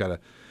away. He's got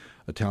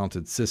a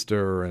talented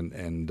sister,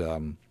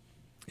 and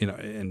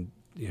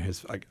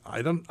his, like,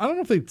 I don't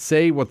know if they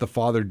say what the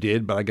father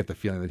did, but I get the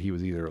feeling that he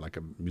was either like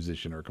a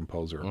musician or a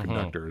composer or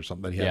conductor or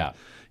something.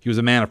 He was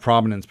a man of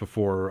prominence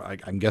before,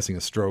 I'm guessing,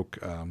 a stroke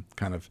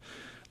kind of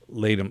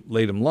laid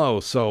him low.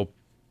 So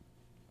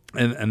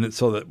and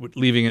so that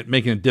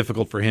making it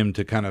difficult for him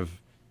to kind of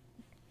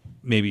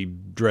maybe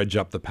dredge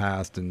up the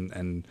past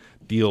and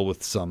deal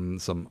with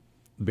some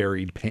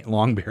buried pain,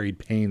 long buried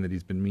pain that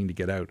he's been meaning to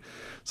get out.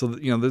 So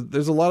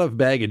there's a lot of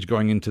baggage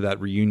going into that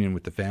reunion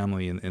with the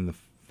family in the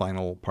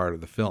final part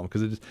of the film,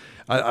 because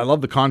I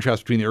love the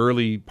contrast between the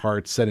early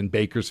parts set in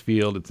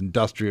Bakersfield. It's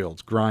industrial,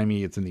 it's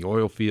grimy, it's in the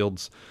oil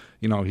fields.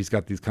 He's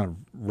got these kind of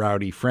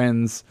rowdy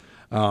friends.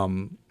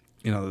 They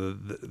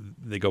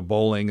go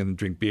bowling and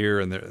drink beer,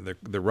 and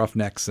they're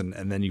roughnecks,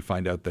 and then you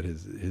find out that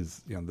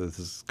his there's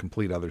this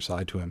complete other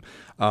side to him.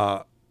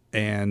 I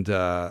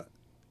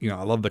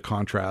love the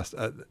contrast.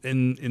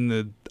 In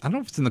the, I don't know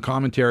if it's in the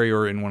commentary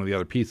or in one of the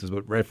other pieces,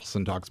 but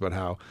Rafelson talks about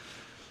how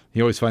he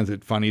always finds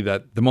it funny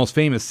that the most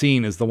famous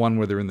scene is the one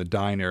where they're in the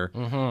diner,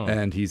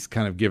 and he's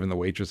kind of giving the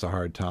waitress a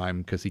hard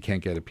time because he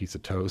can't get a piece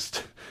of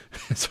toast.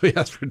 So he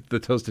asks for the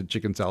toasted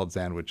chicken salad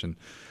sandwich and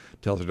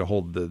tells her to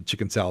hold the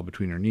chicken salad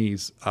between her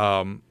knees,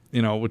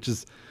 which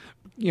is,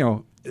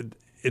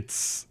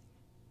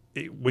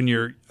 when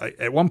you're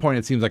at one point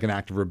it seems like an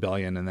act of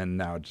rebellion, and then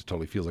now it just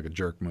totally feels like a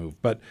jerk move.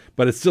 But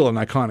it's still an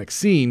iconic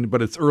scene.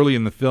 But it's early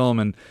in the film,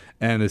 and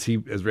as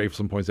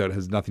Rafelson points out, it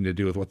has nothing to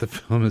do with what the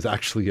film is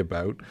actually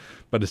about.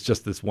 But it's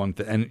just this one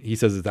thing, and he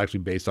says it's actually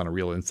based on a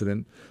real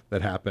incident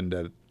that happened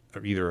at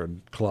either a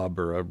club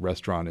or a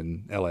restaurant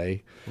in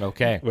L.A.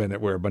 Okay,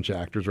 where a bunch of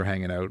actors were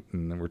hanging out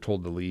and were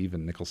told to leave,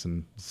 and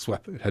Nicholson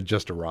had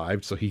just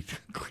arrived, so he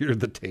cleared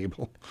the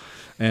table,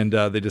 and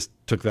they just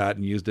took that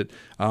and used it.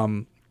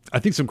 I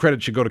think some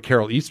credit should go to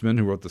Carol Eastman,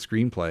 who wrote the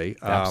screenplay.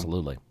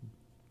 Absolutely.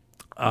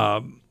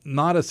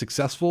 Not a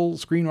successful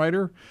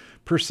screenwriter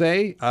per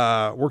se.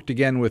 Worked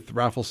again with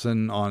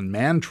Rafelson on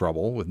Man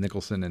Trouble with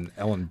Nicholson and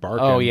Ellen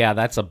Barkin. Oh yeah,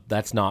 that's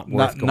not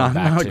worth going back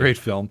to. Not a great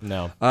film.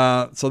 No.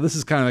 So this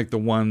is kind of like the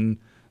one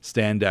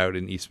standout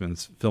in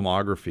Eastman's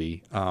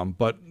filmography,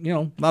 but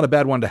not a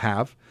bad one to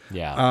have.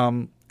 Yeah.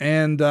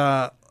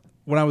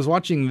 When I was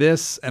watching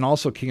this and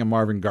also King of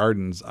Marvin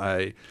Gardens,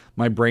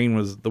 my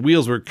brain the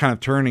wheels were kind of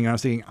turning. I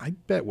was thinking, I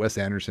bet Wes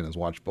Anderson has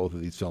watched both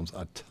of these films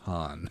a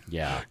ton.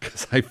 Yeah,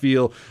 because I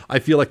feel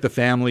like the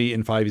family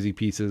in Five Easy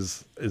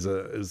Pieces is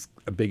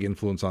a big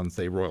influence on,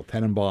 say, Royal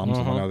Tenenbaums,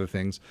 among other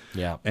things.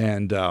 Yeah,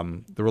 and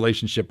the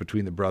relationship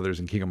between the brothers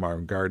in King of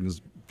Marvin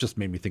Gardens just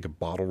made me think of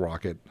Bottle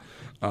Rocket.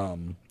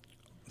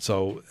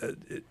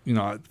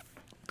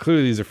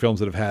 clearly these are films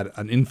that have had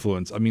an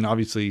influence. I mean,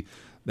 obviously,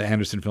 the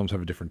Anderson films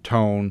have a different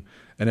tone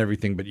and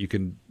everything, but you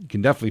can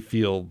definitely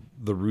feel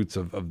the roots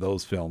of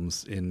those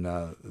films in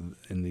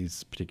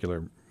these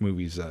particular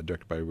movies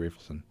directed by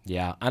Rafelson.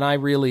 Yeah, and I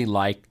really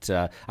liked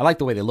I like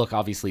the way they look.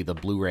 Obviously, the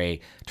Blu-ray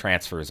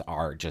transfers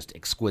are just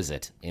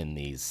exquisite in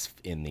these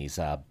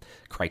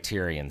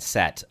Criterion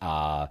set.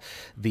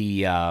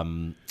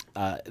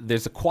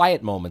 There's a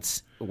quiet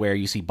moments where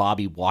you see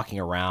Bobby walking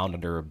around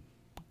under a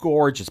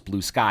gorgeous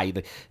blue sky.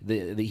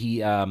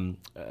 Rafelson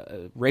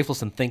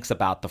thinks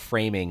about the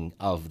framing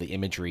of the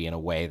imagery in a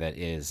way that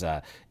is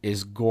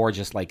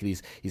gorgeous, like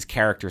these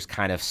characters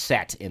kind of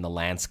set in the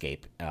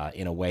landscape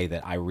in a way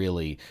that I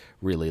really,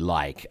 really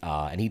like.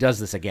 And he does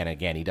this again and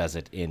again. He does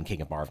it in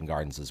King of Marvin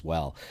Gardens as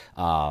well.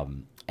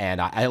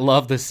 And I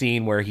love the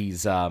scene where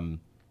he's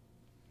in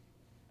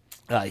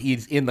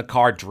the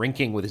car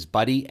drinking with his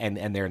buddy,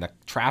 and they're in a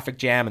traffic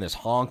jam, and there's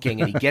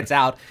honking, and he gets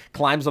out,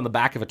 climbs on the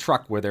back of a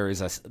truck where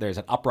there's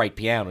an upright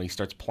piano, and he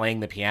starts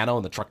playing the piano,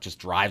 and the truck just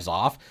drives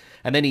off.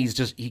 And then he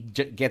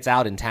gets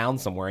out in town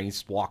somewhere, and he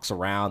just walks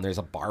around. There's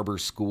a barber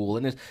school,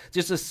 and there's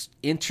just this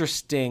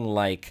interesting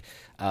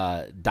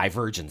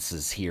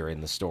divergences here in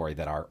the story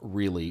that are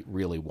really,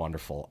 really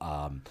wonderful.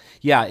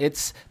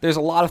 There's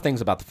a lot of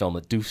things about the film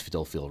that do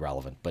still feel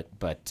relevant,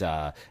 but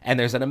and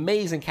there's an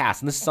amazing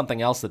cast, and this is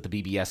something else that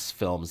the BBS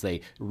films,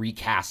 they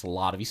recast a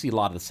lot of. You see a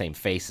lot of the same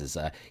faces.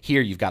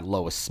 Here you've got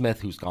Lois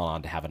Smith, who's gone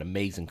on to have an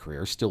amazing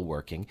career, still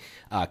working.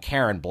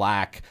 Karen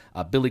Black,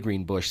 Billy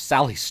Greenbush,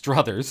 Sally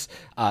Struthers,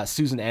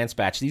 Susan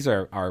Anspach. These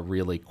are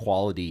really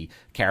quality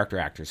character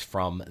actors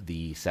from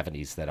the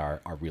 70s that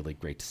are really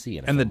great to see.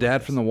 And the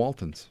dad from the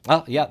Waltons.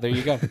 Oh, yeah, there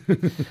you go.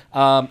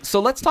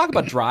 So let's talk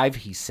about Drive,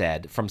 he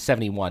said, from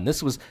 1971.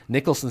 This was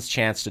Nicholson's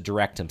chance to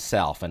direct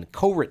himself, and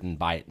co-written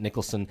by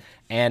Nicholson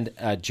and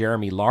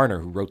Jeremy Larner,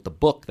 who wrote the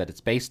book that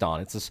it's based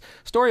on. It's a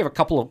story of a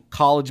couple of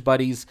college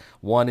buddies.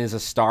 One is a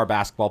star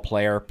basketball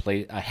player,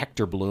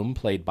 Hector Bloom,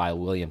 played by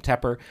William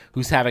Tepper,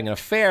 who's having an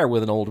affair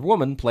with an old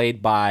woman,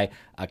 played by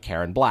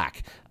Karen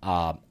Black.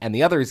 And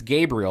the other is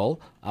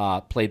Gabriel,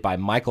 played by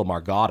Michael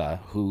Margotta,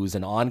 who's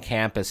an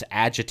on-campus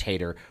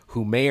agitator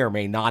who may or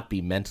may not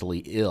be mentally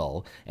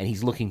ill, and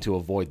he's looking to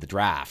avoid the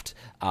draft.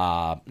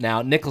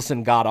 Now,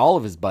 Nicholson got all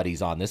of his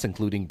buddies on this,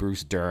 including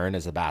Bruce Dern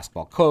as a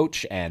basketball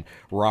coach, and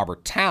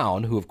Robert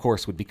Towne, who, of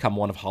course, would become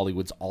one of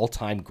Hollywood's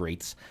all-time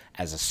greats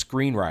as a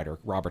screenwriter.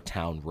 Robert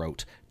Towne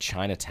wrote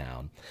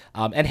Chinatown.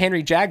 And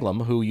Henry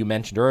Jaglom, who you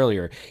mentioned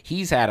earlier,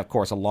 he's had, of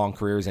course, a long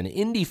career as an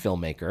indie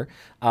filmmaker,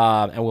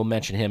 and we'll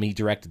mention him. He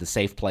directed The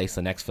Safe Place,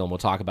 the next film we'll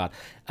talk about.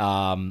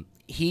 And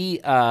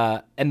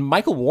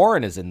Michael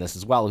Warren is in this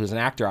as well, who's an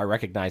actor I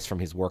recognize from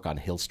his work on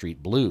Hill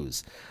Street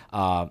Blues.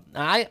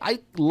 I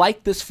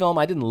liked this film.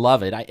 I didn't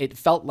love it. It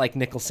felt like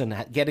Nicholson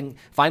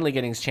finally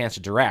getting his chance to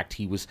direct.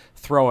 He was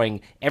throwing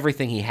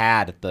everything he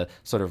had at the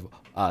sort of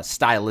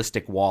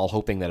stylistic wall,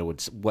 hoping that it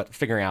would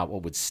figuring out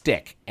what would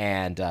stick.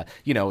 And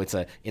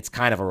it's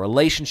kind of a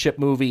relationship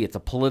movie. It's a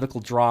political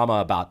drama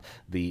about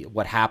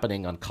what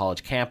happening on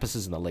college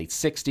campuses in the late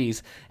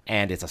 '60s,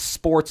 and it's a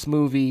sports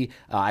movie.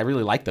 I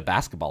really like the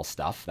basketball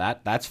stuff.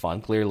 That's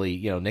fun. Clearly,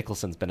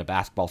 Nicholson's been a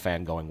basketball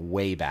fan going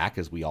way back,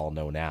 as we all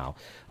know now.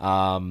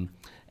 I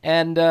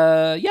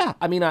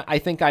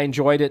think I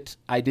enjoyed it.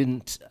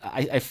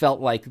 I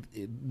felt like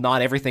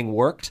not everything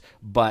worked,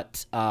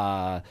 but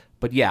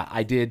yeah,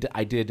 I did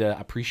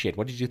appreciate.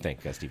 What did you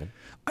think, Stephen?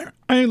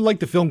 I liked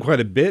the film quite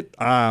a bit.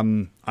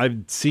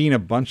 I've seen a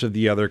bunch of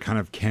the other kind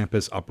of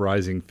campus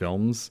uprising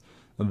films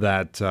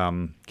that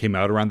came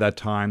out around that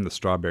time. The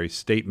Strawberry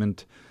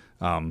Statement,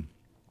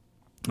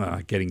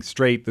 Getting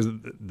Straight.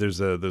 There's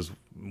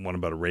one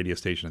about a radio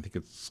station. I think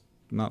it's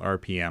not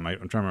RPM. I'm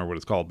trying to remember what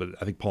it's called, but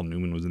I think Paul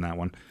Newman was in that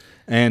one.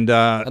 And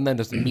then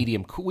there's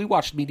Medium Cool. We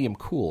watched Medium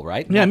Cool,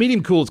 right? Yeah,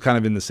 Medium Cool is kind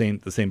of in the same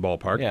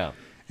ballpark. Yeah.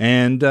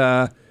 And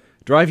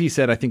Drive, he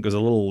said, I think was a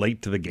little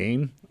late to the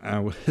game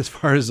as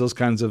far as those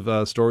kinds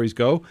of stories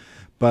go.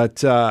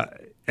 But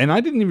and I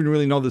didn't even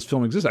really know this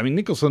film existed. I mean,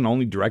 Nicholson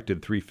only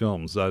directed 3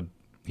 films. I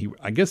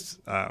guess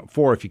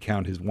 4 if you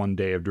count his one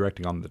day of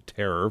directing on The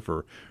Terror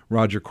for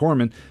Roger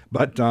Corman.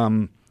 But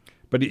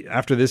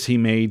after this, he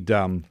made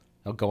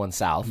Going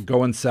South.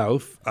 Going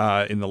South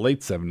in the late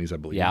 70s, I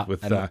believe,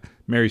 with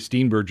Mary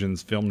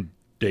Steenburgen's film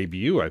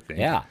debut, I think.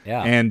 Yeah.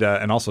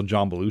 And also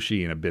John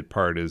Belushi in a bit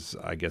part is,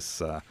 I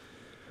guess, I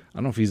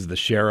don't know if he's the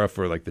sheriff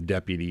or like the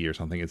deputy or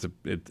something. I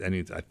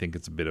think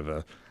it's a bit of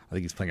I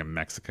think he's playing a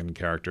Mexican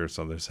character,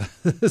 so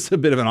there's a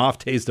bit of an off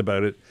taste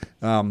about it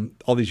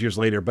all these years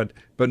later. But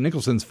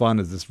Nicholson's fun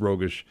as this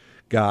roguish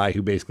guy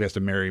who basically has to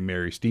marry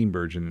Mary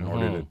Steenburgen in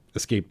order to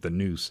escape the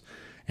noose.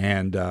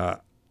 And I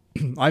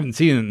haven't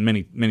seen it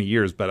in many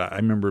years, but I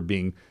remember it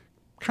being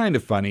kind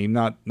of funny,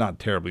 not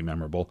terribly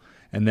memorable.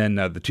 and then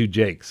the Two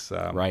Jakes,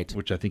 Right.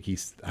 which I think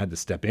had to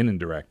step in and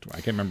direct. I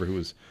can't remember who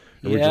was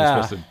originally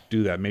Yeah. supposed to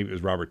do that. Maybe it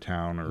was Robert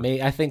Towne or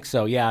I think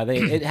so. Yeah,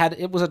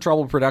 it was a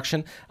troubled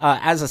production.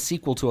 As a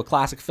sequel to a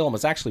classic film,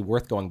 it's actually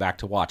worth going back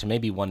to watch. And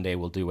maybe one day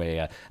we'll do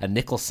a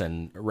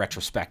Nicholson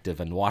retrospective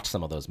and watch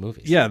some of those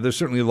movies. Yeah, there's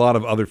certainly a lot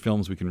of other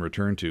films we can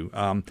return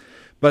to.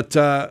 But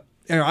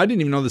I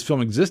didn't even know this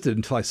film existed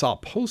until I saw a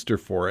poster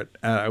for it.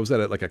 I was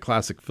at like a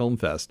classic film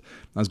fest.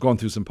 I was going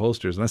through some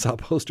posters, and I saw a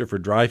poster for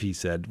Drive, he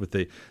said, with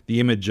the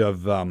image of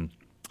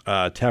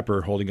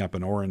Tepper holding up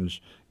an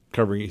orange,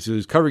 so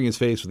he's covering his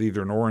face with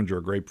either an orange or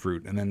a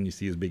grapefruit, and then you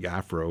see his big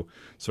afro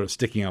sort of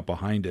sticking out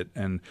behind it.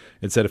 And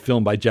it said a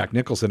film by Jack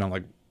Nicholson. I'm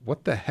like,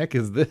 what the heck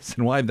is this,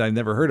 and why have I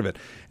never heard of it?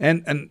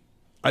 And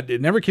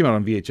it never came out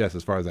on VHS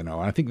as far as I know.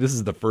 And I think this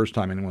is the first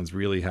time anyone's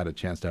really had a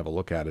chance to have a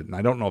look at it. And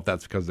I don't know if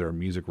that's because there are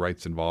music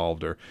rights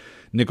involved or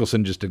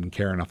Nicholson just didn't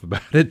care enough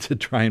about it to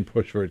try and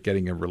push for it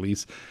getting a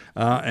release.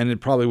 And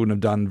it probably wouldn't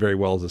have done very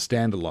well as a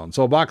standalone.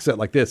 So a box set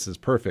like this is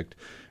perfect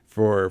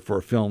for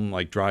a film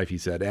like Drive, he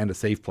said, and a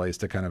safe place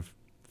to kind of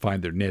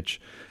find their niche.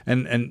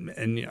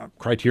 And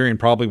Criterion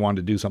probably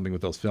wanted to do something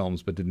with those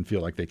films, but didn't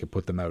feel like they could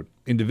put them out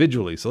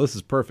individually. So this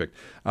is perfect.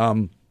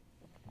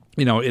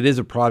 It is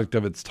a product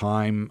of its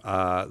time.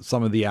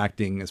 Some of the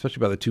acting,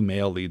 especially by the two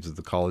male leads of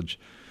the college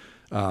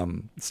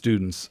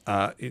students,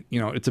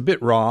 it's a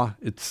bit raw.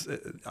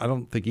 I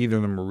don't think either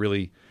of them are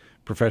really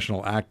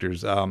professional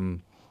actors.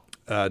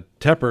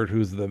 Tepper,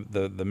 who's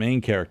the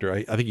main character,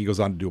 I think he goes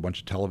on to do a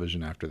bunch of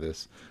television after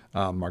this.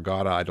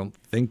 Margada, I don't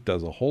think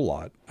does a whole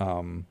lot.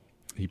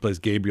 He plays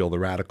Gabriel the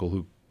Radical,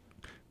 who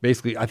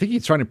basically, I think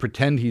he's trying to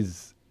pretend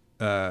he's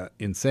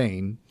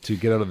insane to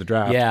get out of the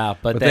draft. Yeah,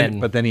 but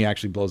then he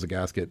actually blows a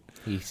gasket.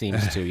 He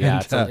seems to.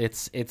 Yeah,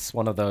 it's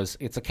one of those.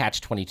 It's a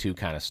catch-22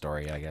 kind of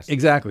story, I guess.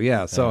 Exactly.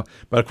 Yeah. So,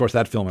 but of course,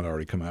 that film had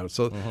already come out.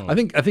 So I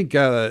think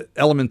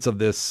elements of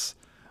this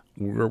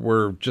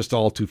were just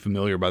all too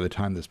familiar by the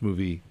time this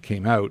movie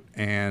came out,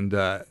 and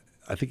I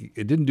think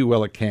it didn't do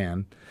well at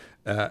Cannes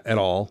at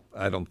all.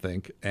 I don't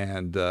think,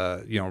 and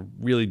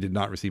really did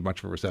not receive much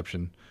of a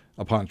reception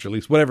upon its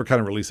release, whatever kind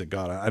of release it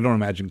got. I don't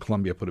imagine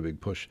Columbia put a big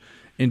push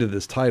into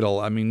this title.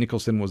 I mean,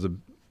 Nicholson was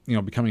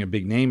becoming a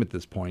big name at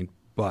this point,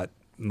 but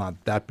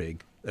not that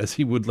big as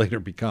he would later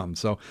become.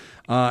 So,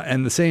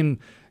 and the same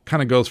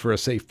kind of goes for A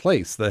Safe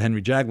Place, the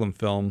Henry Jaglom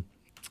film,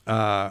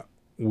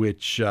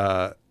 which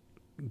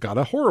got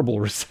a horrible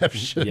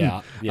reception.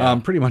 Yeah.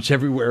 Pretty much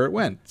everywhere it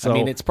went. So, I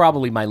mean, it's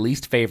probably my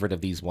least favorite of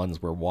these ones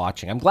we're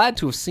watching. I'm glad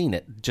to have seen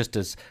it, just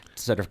as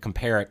to sort of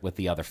compare it with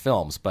the other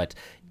films, but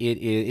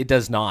it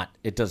does not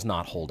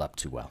hold up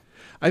too well.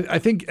 I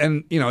think,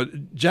 and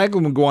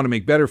Jaglom would go on to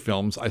make better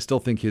films. I still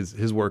think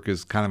his work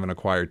is kind of an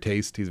acquired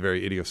taste. He's a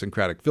very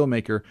idiosyncratic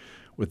filmmaker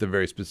with a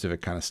very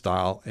specific kind of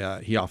style.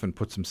 He often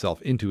puts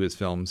himself into his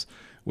films,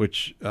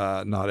 which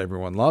not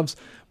everyone loves.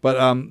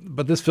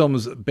 But this film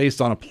is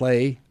based on a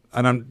play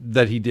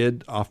that he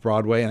did off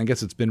Broadway, and I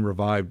guess it's been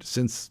revived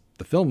since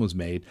the film was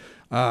made.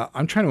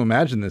 I'm trying to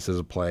imagine this as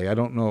a play. I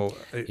don't know.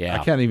 Yeah.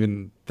 I can't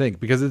even think,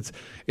 because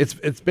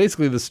it's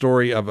basically the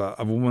story of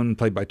a woman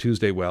played by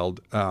Tuesday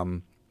Weld,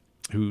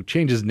 who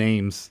changes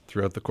names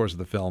throughout the course of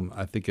the film.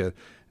 I think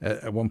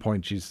at one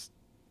point she's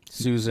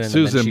Susan,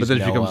 but then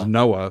she becomes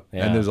Noah,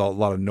 Yeah. and there's a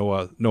lot of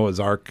Noah's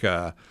Ark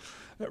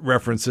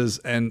references,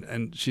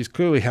 and she's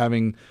clearly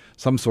having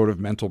some sort of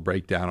mental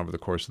breakdown over the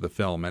course of the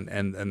film,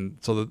 and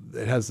so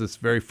it has this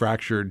very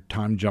fractured,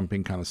 time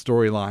jumping kind of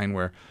storyline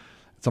where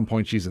at some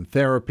point she's in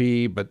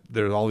therapy, but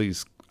there's all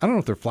these, I don't know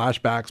if they're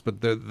flashbacks,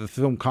 but the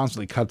film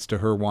constantly cuts to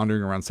her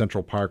wandering around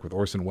Central Park with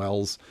Orson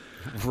Welles,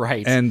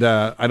 Right. and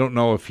I don't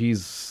know if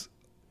he's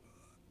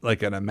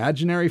like an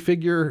imaginary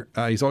figure.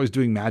 He's always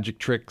doing magic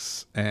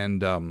tricks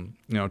and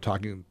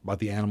talking about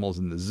the animals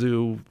in the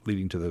zoo,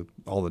 leading to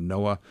all the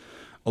Noah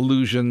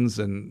allusions,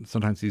 and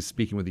sometimes he's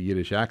speaking with a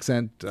Yiddish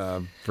accent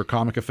for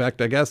comic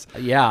effect, I guess.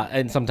 Yeah,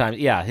 and sometimes,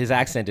 his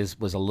accent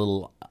was a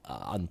little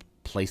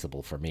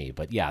unplaceable for me,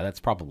 but yeah, that's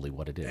probably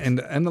what it is. And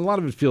a lot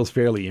of it feels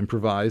fairly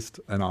improvised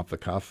and off the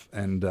cuff,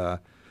 and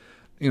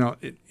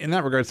in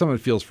that regard, some of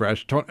it feels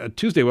fresh.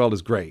 Tuesday Weld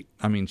is great.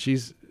 I mean,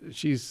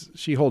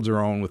 she holds her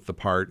own with the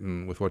part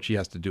and with what she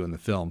has to do in the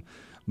film,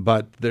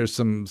 but there's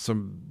some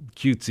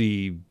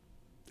cutesy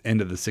end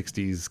of the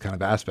 60s kind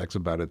of aspects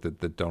about it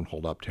that don't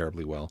hold up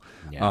terribly well.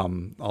 Yeah.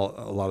 A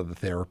lot of the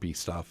therapy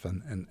stuff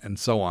and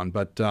so on.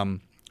 But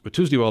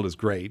Tuesday Weld is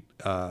great.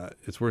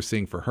 It's worth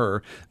seeing for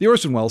her. The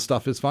Orson Welles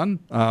stuff is fun.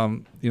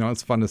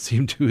 It's fun to see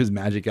him do his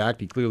magic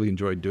act. He clearly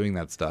enjoyed doing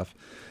that stuff.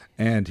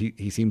 And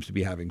he seems to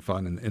be having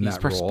fun in that role. He's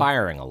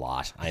perspiring a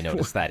lot. I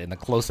noticed that in the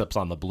close-ups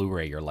on the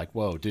Blu-ray. You're like,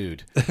 whoa,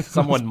 dude,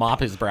 someone mop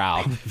his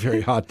brow.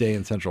 Very hot day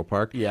in Central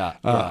Park. Yeah.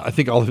 I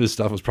think all of his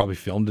stuff was probably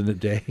filmed in a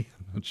day.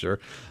 I'm not sure.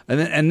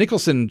 And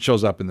Nicholson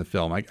shows up in the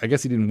film. I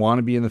guess he didn't want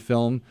to be in the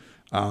film.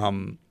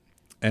 And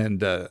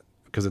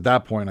because at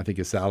that point, I think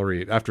his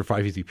salary, after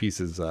 5 Easy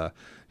Pieces,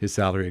 his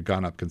salary had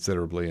gone up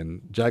considerably.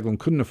 And Jaglom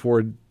couldn't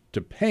afford to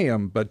pay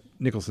him, but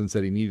Nicholson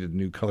said he needed a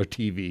new color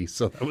TV,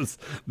 so that was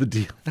the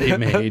deal they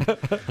made.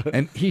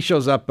 And he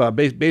shows up.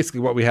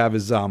 Basically, what we have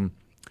is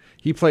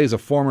he plays a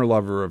former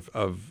lover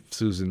of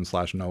Susan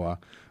 / Noah,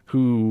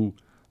 who,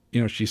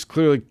 she's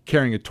clearly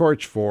carrying a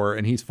torch for,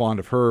 and he's fond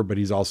of her, but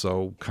he's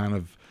also kind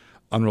of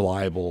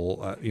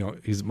unreliable.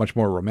 He's much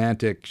more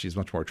romantic. She's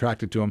much more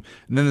attracted to him.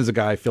 And then there's a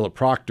guy, Philip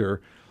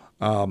Proctor,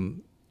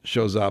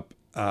 shows up.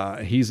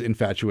 He's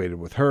infatuated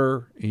with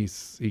her.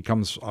 He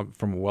comes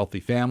from a wealthy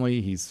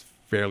family. He's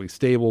fairly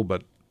stable,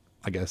 but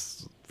I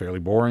guess fairly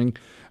boring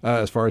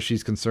as far as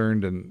she's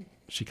concerned. And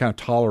she kind of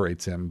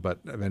tolerates him, but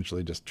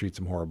eventually just treats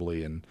him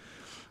horribly and,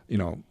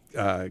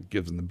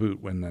 gives him the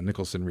boot when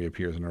Nicholson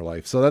reappears in her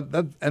life. So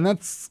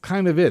that's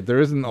kind of it. There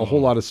isn't a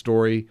whole lot of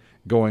story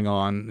going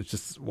on. It's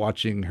just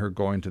watching her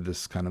go into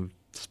this kind of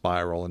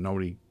spiral, and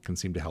nobody can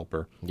seem to help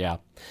her. Yeah.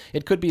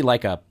 It could be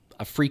like a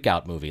freak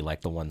out movie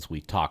like the ones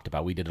we talked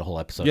about. We did a whole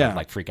episode of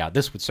like freak out.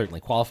 This would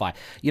certainly qualify.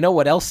 You know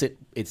what else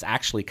it's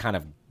actually kind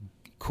of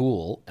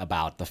cool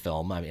about the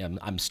film? I mean,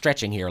 I'm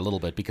stretching here a little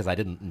bit because I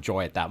didn't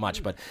enjoy it that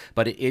much, but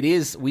it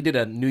is, we did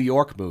a New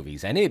York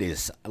movies, and it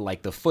is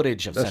like the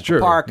footage of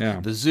Central Park,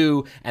 the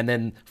zoo, and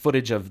then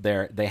footage of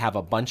they have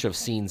a bunch of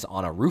scenes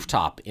on a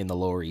rooftop in the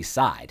Lower East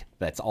Side.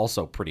 That's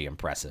also pretty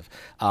impressive.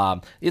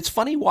 It's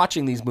funny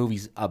watching these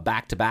movies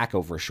back to back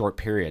over a short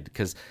period,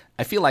 because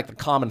I feel like the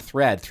common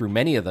thread through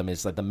many of them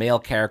is that the male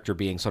character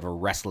being sort of a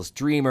restless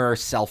dreamer,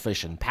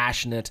 selfish and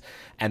passionate,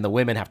 and the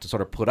women have to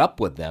sort of put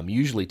up with them,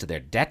 usually to their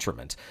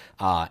detriment.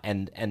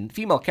 And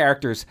female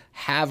characters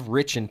have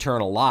rich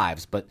internal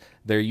lives, but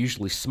they're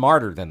usually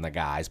smarter than the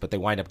guys, but they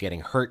wind up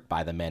getting hurt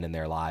by the men in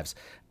their lives.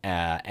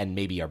 And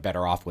maybe are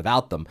better off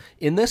without them.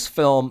 In this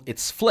film,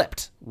 it's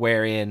flipped,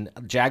 wherein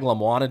Jaglom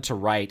wanted to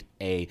write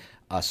a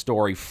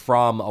story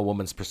from a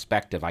woman's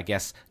perspective, I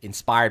guess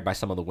inspired by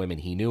some of the women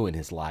he knew in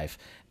his life.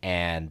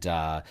 And,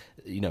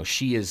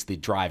 she is the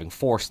driving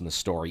force in the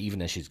story,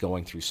 even as she's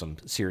going through some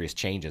serious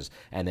changes.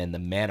 And then the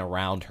men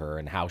around her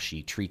and how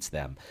she treats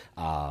them.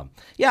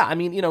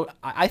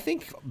 I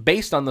think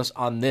based on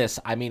this,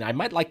 I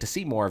might like to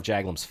see more of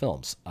Jaglom's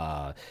films.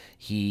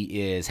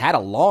 He had a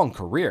long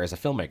career as a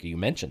filmmaker. You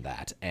mentioned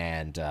that.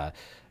 And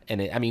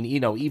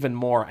even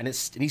more, and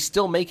he's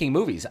still making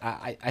movies.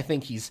 I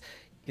think he's,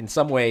 in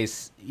some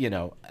ways,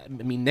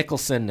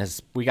 Nicholson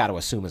we got to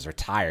assume is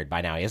retired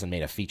by now. He hasn't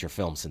made a feature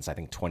film since I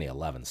think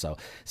 2011. So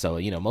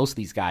most of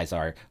these guys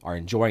are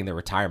enjoying their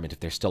retirement if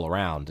they're still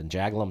around, and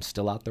Jaglom's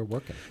still out there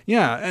working.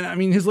 Yeah,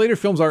 and his later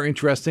films are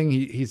interesting.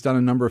 He's done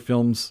a number of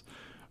films,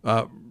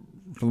 for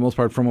the most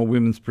part, from a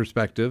women's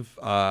perspective,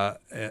 at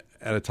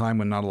a time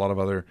when not a lot of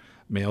other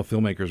male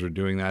filmmakers are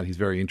doing that. He's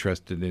very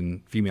interested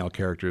in female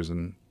characters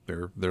and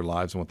their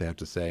lives and what they have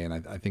to say, and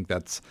I think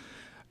that's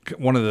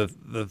one of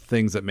the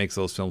things that makes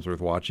those films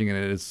worth watching, and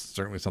it is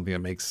certainly something that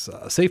makes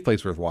A Safe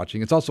Place worth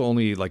watching. It's also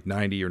only like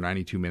 90 or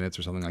 92 minutes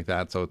or something like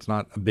that, so it's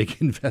not a big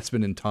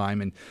investment in time.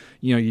 And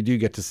you do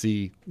get to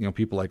see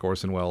people like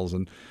Orson Welles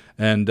and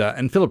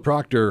Philip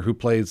Proctor, who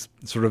plays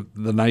sort of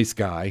the nice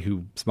guy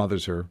who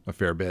smothers her a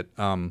fair bit.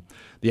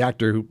 The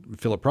actor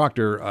Philip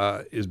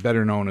Proctor is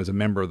better known as a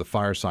member of the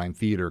Firesign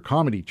Theatre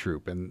comedy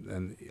troupe,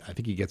 and I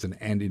think he gets an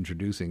end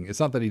introducing. It's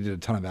not that he did a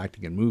ton of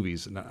acting in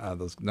movies; none of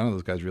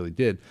those guys really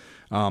did.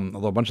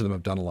 Although a bunch of them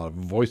have done a lot of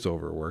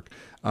voiceover work.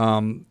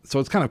 So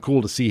it's kind of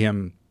cool to see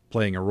him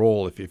playing a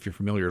role, if you're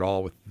familiar at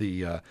all with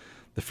the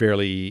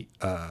fairly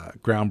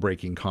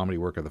groundbreaking comedy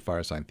work of the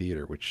Firesign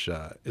Theatre, which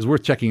is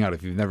worth checking out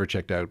if you've never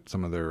checked out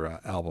some of their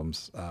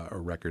albums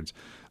or records.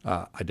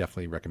 I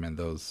definitely recommend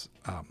those.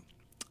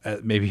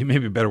 Maybe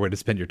a better way to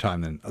spend your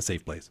time than A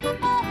Safe Place.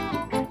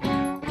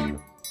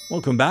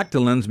 Welcome back to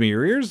Lends Me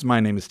Your Ears. My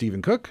name is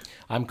Stephen Cook.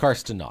 I'm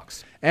Karsten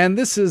Knox. And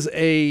this is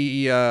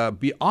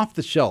be off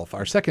the shelf,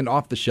 our second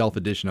off the shelf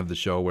edition of the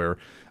show, where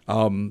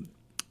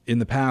in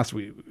the past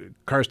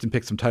Karsten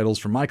picked some titles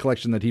from my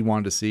collection that he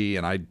wanted to see,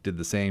 and I did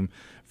the same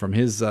from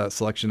his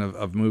selection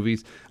of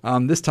movies.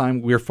 This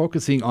time we're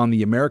focusing on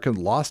the American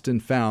Lost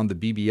and Found, the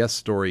BBS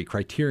story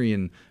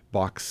Criterion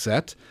box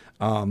set,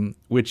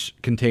 which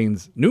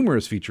contains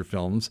numerous feature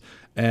films,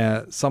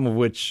 some of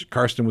which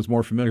Karsten was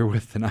more familiar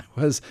with than I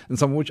was, and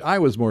some of which I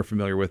was more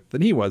familiar with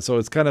than he was. So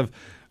it's kind of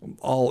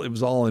it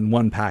was all in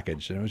one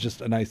package, and it was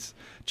just a nice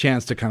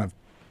chance to kind of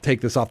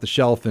take this off the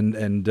shelf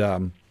and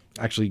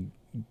actually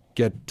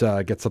get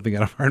something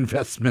out of our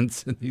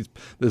investments in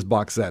this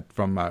box set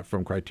from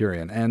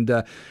Criterion. And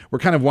we're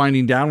kind of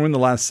winding down. We're in the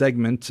last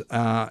segment,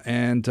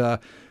 and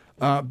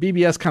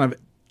BBS kind of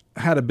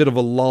had a bit of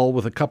a lull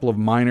with a couple of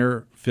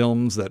minor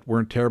films that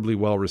weren't terribly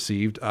well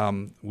received.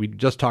 We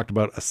just talked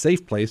about A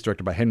Safe Place,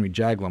 directed by Henry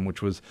Jaglom,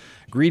 which was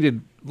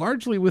greeted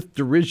largely with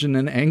derision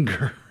and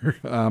anger,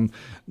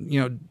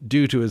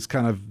 due to his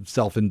kind of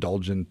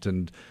self-indulgent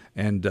and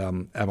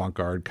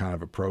avant-garde kind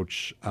of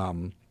approach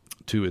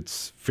to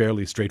its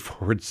fairly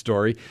straightforward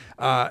story.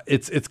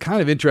 It's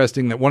kind of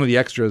interesting that one of the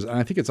extras, and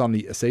I think it's on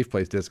the A Safe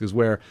Place disc, is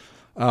where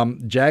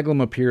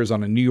Jaglom appears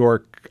on a New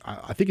York,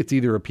 I think it's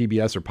either a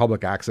PBS or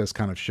public access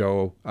kind of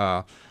show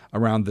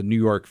around the New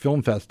York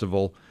Film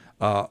Festival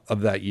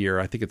of that year.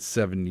 I think it's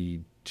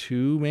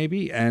 72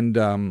 maybe.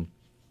 And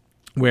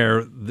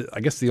where I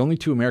guess the only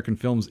two American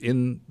films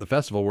in the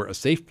festival were A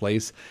Safe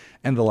Place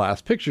and The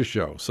Last Picture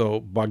Show.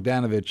 So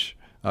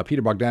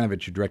Peter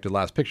Bogdanovich, who directed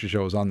Last Picture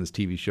Show, is on this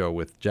TV show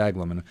with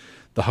Jaglom, and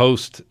the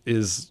host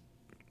is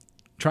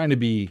trying to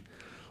be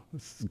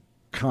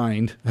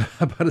kind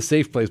about A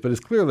Safe Place, but it's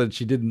clear that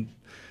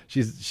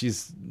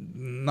she's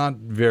not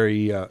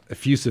very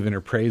effusive in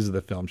her praise of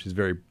the film. She's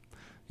very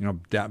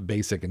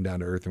basic and down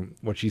to earth in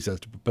what she says.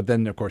 But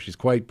then, of course, she's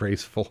quite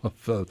praiseful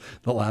of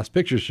The Last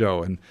Picture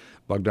Show, and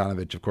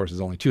Bogdanovich, of course, is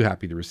only too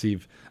happy to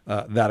receive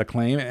that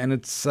acclaim, and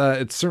it's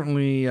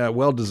certainly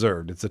well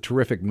deserved. It's a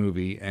terrific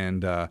movie,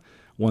 and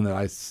one that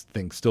I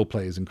think still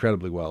plays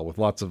incredibly well, with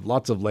lots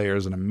of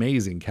layers, an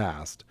amazing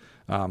cast,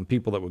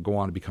 people that would go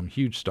on to become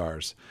huge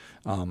stars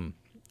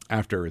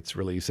after its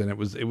release. And it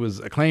was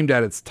acclaimed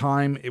at its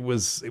time. It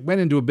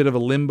went into a bit of a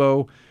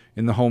limbo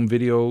in the home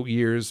video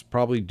years,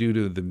 probably due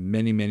to the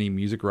many, many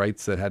music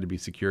rights that had to be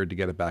secured to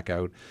get it back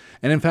out.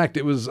 And in fact,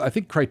 it was, I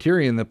think,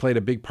 Criterion that played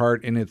a big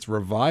part in its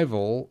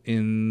revival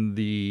in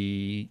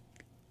the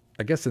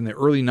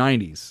early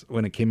 90s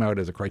when it came out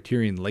as a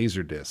Criterion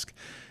Laserdisc.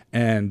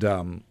 And,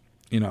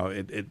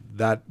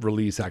 that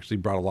release actually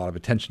brought a lot of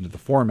attention to the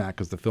format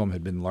because the film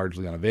had been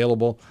largely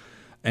unavailable.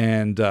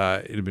 And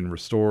it had been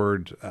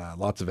restored,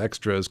 lots of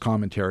extras,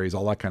 commentaries,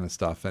 all that kind of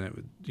stuff.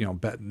 And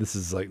this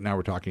is like, now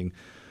we're talking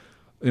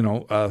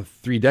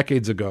 3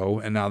 decades ago,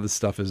 and now this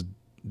stuff is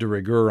de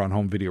rigueur on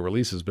home video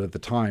releases. But at the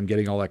time,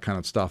 getting all that kind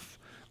of stuff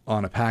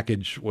on a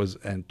package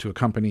and to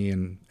accompany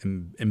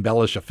and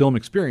embellish a film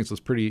experience was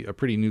a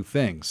pretty new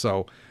thing.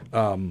 So,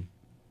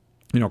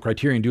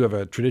 Criterion do have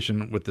a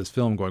tradition with this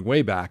film going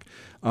way back.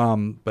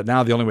 But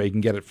now the only way you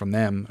can get it from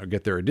them or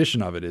get their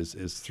edition of it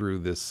is through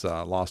this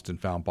Lost and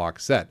Found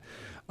box set.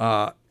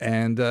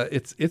 And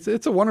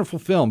it's a wonderful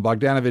film.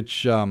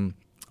 Bogdanovich,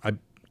 I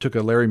took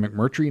a Larry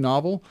McMurtry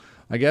novel,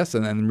 I guess,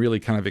 and then really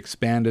kind of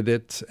expanded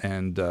it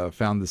and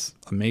found this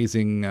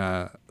amazing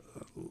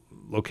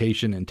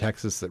location in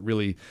Texas that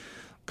really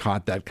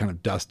caught that kind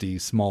of dusty,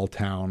 small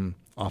town,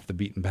 off the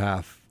beaten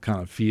path kind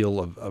of feel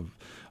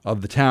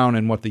of the town,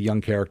 and what the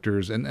young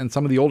characters and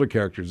some of the older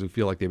characters who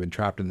feel like they've been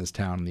trapped in this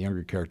town, and the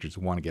younger characters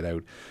who want to get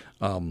out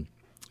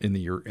in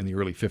the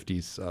early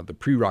 50s, the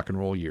pre-rock and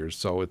roll years.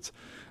 So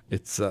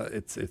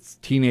it's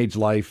teenage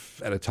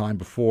life at a time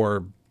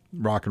before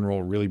rock and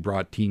roll really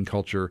brought teen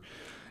culture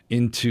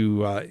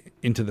into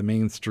the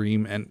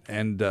mainstream,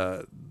 and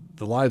the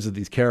lives of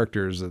these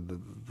characters, the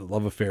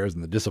love affairs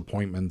and the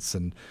disappointments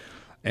and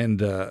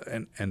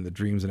the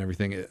dreams and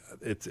everything.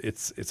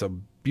 It's a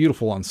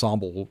beautiful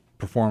ensemble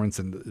performance,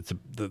 and it's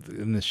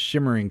in this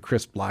shimmering,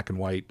 crisp black and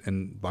white.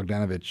 And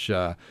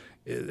Bogdanovich,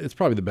 it's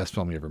probably the best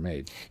film he ever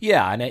made.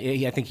 Yeah, and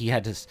I think he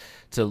had to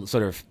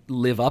sort of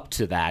live up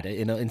to that.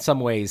 In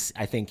some ways,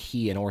 I think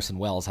he and Orson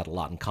Welles had a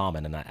lot in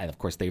common, and of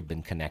course they've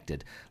been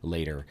connected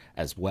later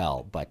as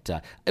well. But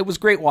it was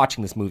great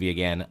watching this movie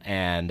again,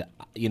 and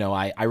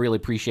I really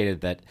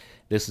appreciated that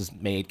this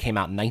came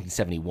out in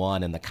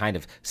 1971, and the kind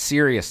of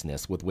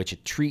seriousness with which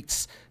it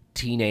treats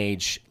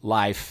teenage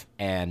life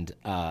and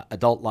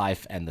adult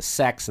life and the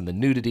sex and the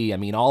nudity. I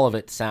mean, all of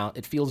it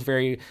feels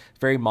very,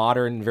 very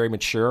modern, very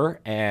mature,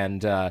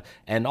 and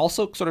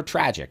also sort of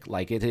tragic.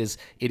 Like it is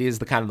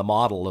the kind of the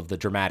model of the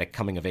dramatic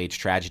coming of age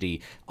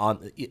tragedy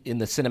in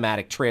the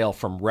cinematic trail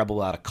from Rebel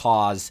Without a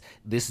Cause.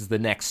 This is the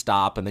next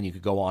stop, and then you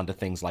could go on to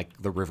things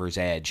like The River's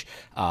Edge,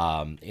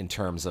 in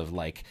terms of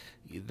like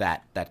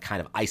that kind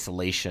of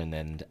isolation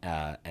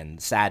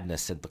and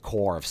sadness at the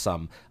core of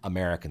some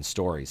American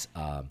stories.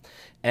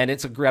 And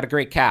it's got a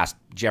great cast.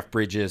 Jeff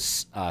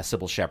Bridges,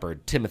 Sybil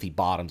Shepherd, Timothy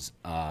Bottoms.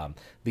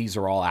 These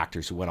are all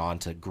actors who went on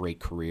to great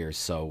careers.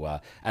 So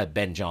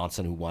Ben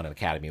Johnson, who won an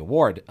Academy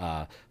Award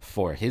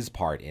for his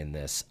part in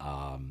this.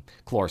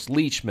 Cloris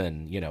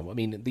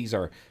Leachman.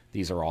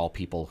 These are all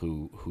people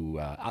who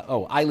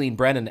Eileen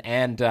Brennan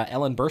and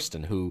Ellen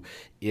Burstyn,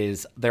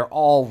 they're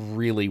all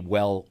really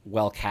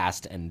well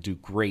cast and do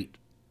great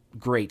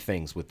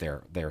things with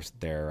their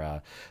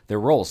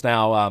roles.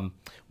 Now,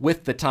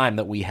 with the time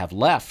that we have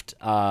left,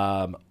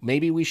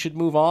 maybe we should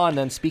move on.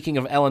 And speaking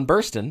of Ellen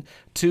Burstyn,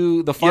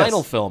 to the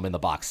final film in the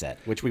box set,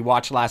 which we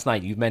watched last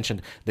night. You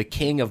mentioned The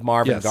King of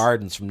Marvin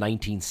Gardens from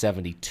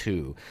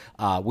 1972,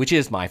 which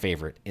is my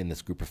favorite in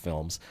this group of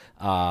films.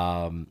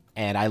 And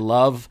I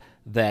love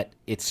that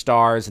it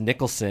stars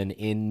Nicholson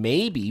in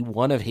maybe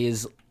one of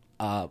his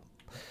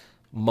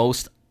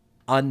most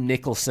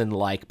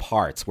un-Nicholson-like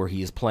parts, where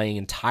he is playing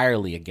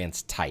entirely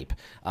against type.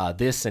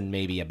 This and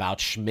maybe About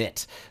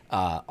Schmidt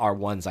are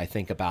ones I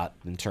think about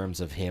in terms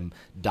of him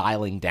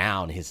dialing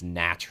down his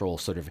natural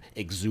sort of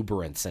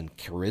exuberance and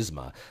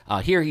charisma.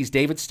 Here he's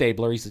David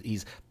Stabler.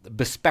 He's a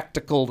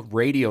bespectacled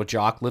radio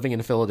jock living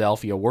in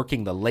Philadelphia,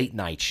 working the late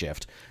night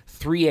shift,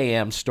 3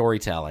 a.m.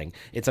 storytelling.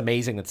 It's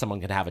amazing that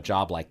someone could have a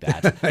job like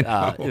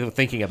that,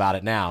 thinking about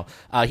it now.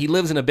 He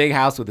lives in a big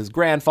house with his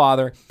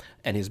grandfather,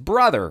 and his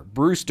brother,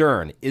 Bruce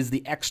Dern, is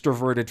the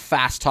extroverted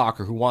fast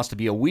talker who wants to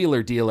be a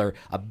wheeler dealer,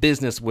 a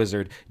business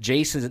wizard.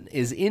 Jason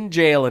is in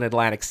jail in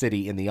Atlantic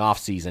City in the off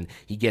season.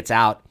 He gets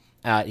out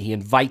he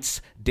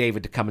invites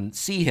David to come and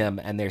see him,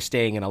 and they're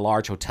staying in a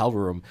large hotel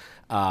room.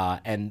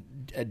 And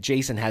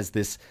Jason has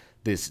this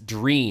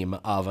dream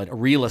of a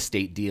real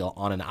estate deal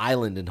on an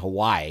island in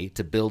Hawaii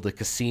to build a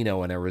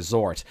casino and a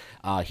resort.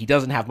 He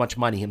doesn't have much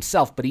money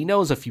himself, but he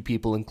knows a few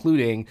people,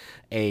 including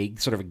a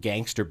sort of a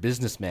gangster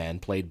businessman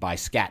played by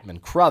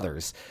Scatman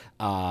Crothers,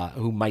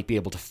 who might be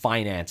able to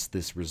finance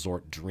this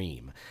resort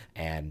dream.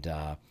 And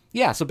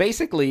so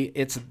basically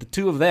it's the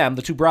two of them,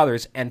 the two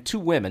brothers, and two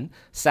women,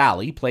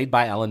 Sally, played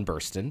by Ellen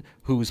Burstyn,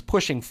 who's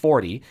pushing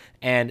 40,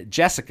 and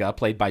Jessica,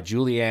 played by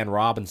Julianne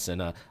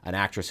Robinson, an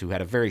actress who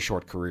had a very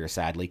short career,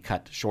 sadly,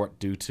 cut short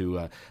due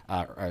to,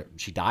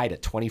 she died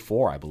at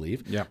 24, I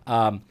believe. Yeah.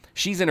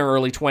 She's in her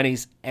early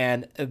 20s,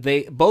 and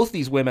both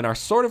these women are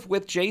sort of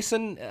with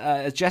Jason,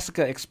 as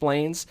Jessica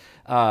explains.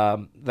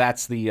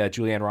 That's the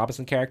Julianne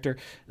Robinson character.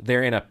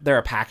 They're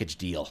a package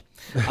deal.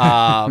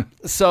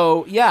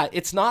 So yeah,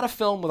 it's not a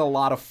film with a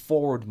lot of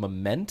forward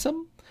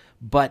momentum,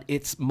 but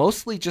it's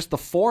mostly just the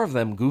four of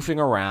them goofing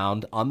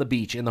around on the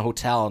beach, in the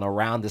hotel, and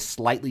around this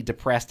slightly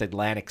depressed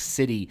Atlantic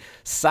City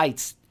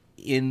sites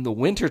in the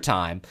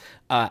wintertime,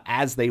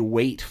 as they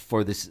wait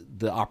for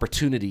the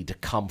opportunity to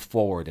come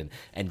forward.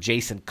 And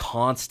Jason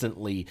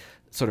constantly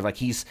sort of like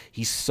he's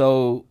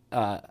so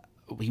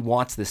he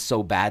wants this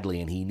so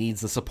badly, and he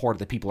needs the support of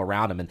the people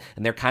around him, and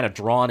they're kind of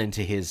drawn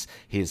into his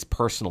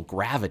personal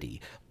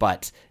gravity.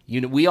 But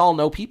we all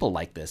know people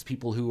like this,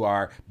 people who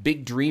are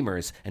big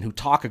dreamers and who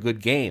talk a good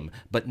game,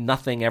 but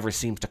nothing ever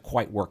seems to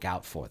quite work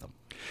out for them.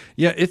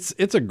 Yeah, it's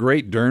a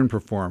great Dern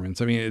performance.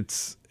 I mean,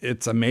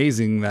 it's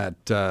amazing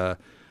that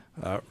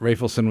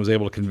Rafelson was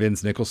able to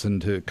convince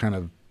Nicholson to kind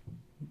of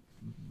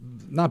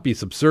not be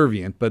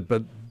subservient, but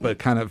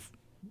kind of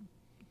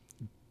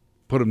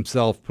put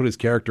his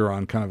character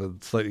on kind of a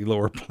slightly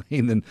lower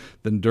plane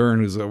than Dern,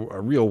 who's a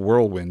real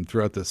whirlwind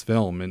throughout this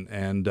film.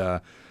 And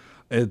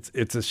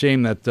it's a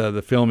shame that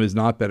the film is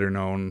not better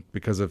known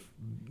because of,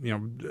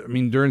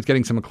 Dern's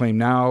getting some acclaim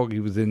now. He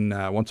was in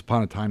Once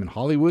Upon a Time in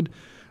Hollywood,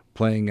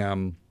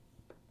 playing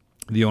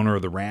the owner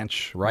of the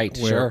ranch, right?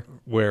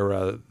 Where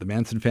the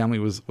Manson family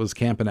was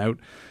camping out,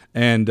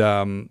 and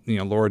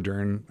Laura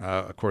Dern,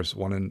 of course,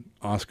 won an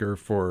Oscar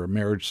for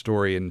Marriage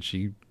Story, and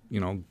she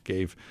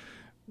gave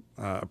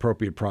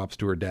appropriate props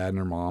to her dad and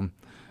her mom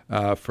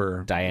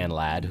for Diane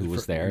Ladd, who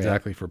was there,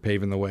 exactly, for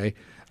paving the way.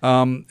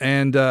 Dern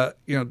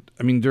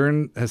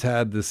has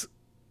had this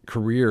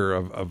career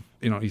of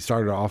he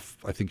started off,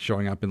 I think,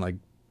 showing up in like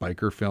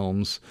biker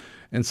films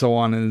and so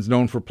on, and is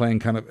known for playing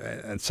kind of,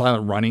 and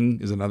Silent Running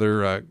is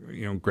another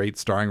great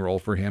starring role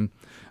for him.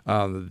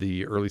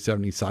 The early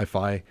 70s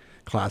sci-fi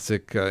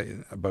classic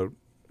about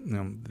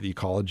the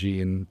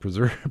ecology and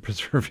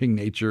preserving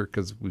nature,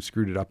 because we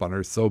screwed it up on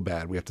Earth so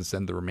bad we have to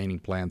send the remaining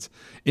plants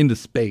into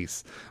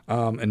space.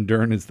 And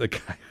Dern is the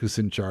guy who's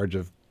in charge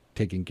of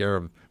taking care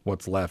of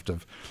what's left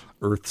of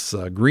Earth's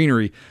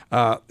greenery.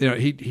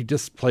 He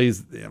just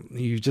plays.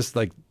 He's just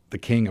like the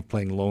king of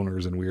playing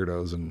loners and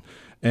weirdos,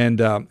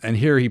 and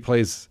here he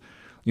plays,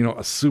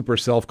 a super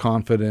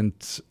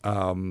self-confident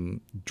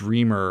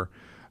dreamer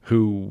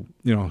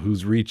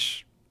whose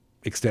reach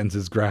extends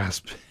his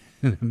grasp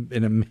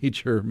in a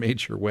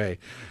major way,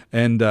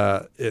 and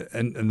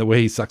the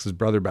way he sucks his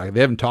brother back.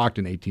 They haven't talked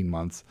in 18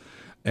 months,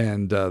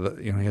 and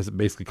he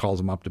basically calls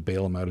him up to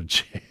bail him out of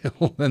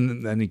jail,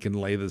 and then he can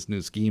lay this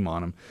new scheme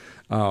on him,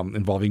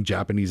 involving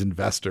Japanese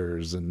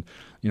investors and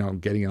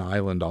getting an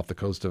island off the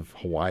coast of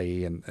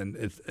Hawaii, and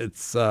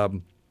it's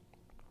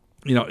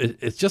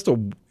just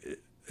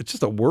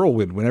a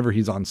whirlwind whenever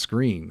he's on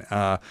screen.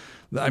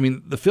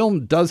 The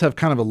film does have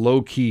kind of a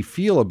low key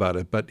feel about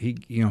it, but he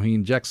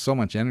injects so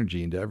much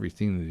energy into every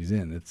scene that he's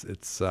in.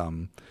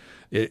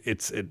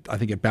 I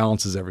think it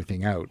balances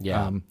everything out.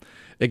 Yeah.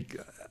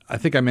 I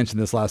think I mentioned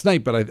this last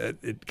night, but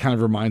it kind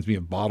of reminds me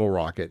of Bottle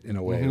Rocket in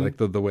a way, like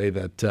the way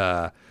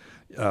that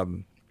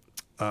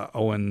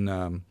Owen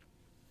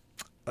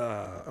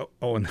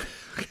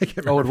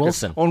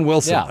Wilson. Owen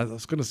Wilson. Yeah. I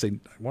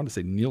wanted to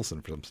say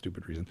Nielsen for some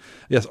stupid reason.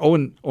 Yes,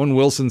 Owen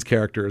Wilson's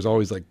character is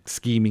always like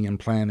scheming and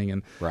planning,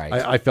 and right.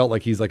 I felt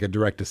like he's like a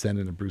direct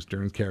descendant of Bruce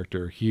Dern's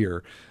character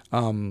here.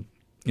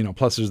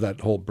 Plus there's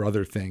that whole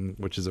brother thing,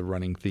 which is a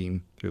running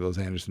theme through those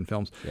Anderson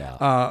films.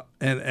 Yeah.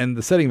 And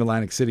the setting of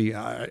Atlantic City,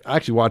 I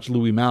actually watched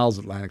Louis Malle's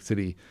Atlantic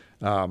City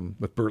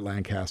with Burt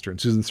Lancaster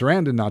and Susan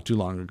Sarandon not too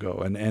long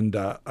ago, and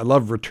I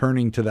love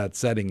returning to that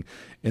setting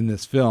in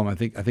this film. I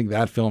think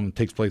that film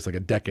takes place like a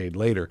decade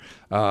later,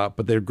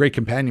 but they're great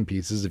companion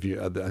pieces. I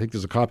think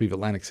there's a copy of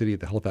Atlantic City at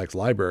the Halifax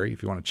Library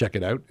if you want to check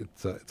it out.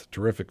 It's a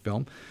terrific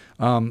film.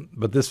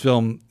 But this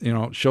film,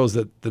 shows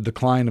that the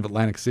decline of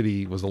Atlantic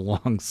City was a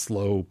long,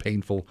 slow,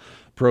 painful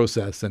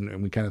process,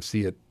 and we kind of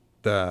see it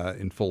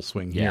in full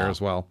swing here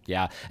as well.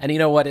 Yeah. And you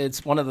know what?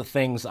 It's one of the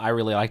things I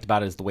really liked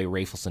about it is the way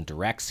Rafelson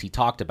directs. He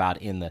talked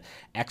about in the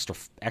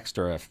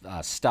extra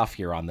stuff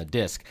here on the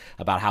disc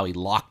about how he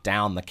locked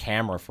down the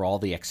camera for all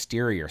the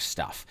exterior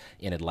stuff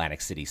in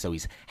Atlantic City. So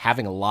he's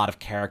having a lot of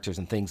characters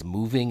and things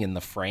moving in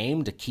the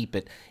frame to keep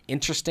it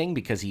interesting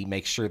because he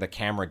makes sure the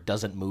camera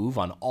doesn't move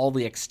on all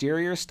the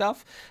exterior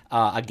stuff.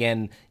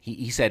 Again,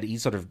 he said he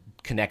sort of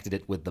connected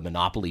it with the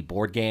Monopoly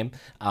board game,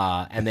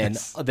 and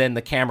then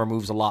the camera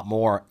moves a lot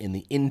more in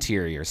the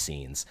interior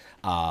scenes,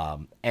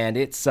 and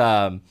it's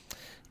a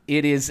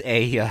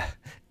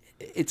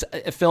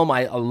film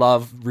I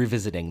love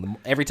revisiting.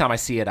 Every time I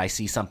see it, I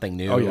see something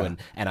new,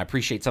 and I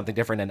appreciate something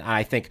different. And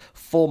I think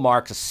full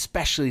marks,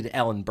 especially to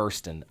Ellen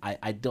Burstyn.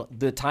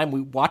 The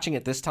time watching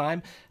it this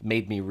time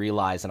made me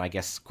realize, and I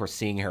guess of course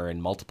seeing her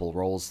in multiple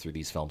roles through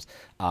these films.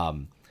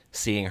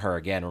 Seeing her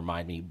again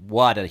remind me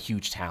what a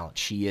huge talent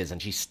she is,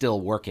 and she's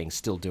still working,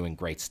 still doing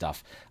great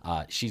stuff.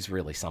 She's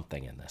really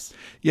something in this.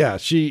 Yeah,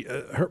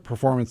 her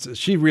performance,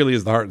 she really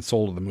is the heart and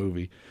soul of the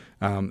movie.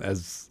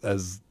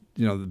 As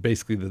you know,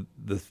 basically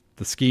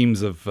the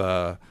schemes of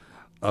her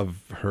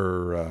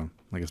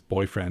I guess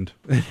boyfriend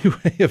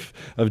anyway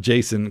of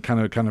Jason kind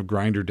of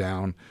grind her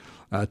down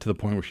to the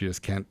point where she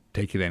just can't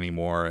take it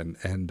anymore,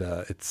 and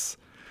it's,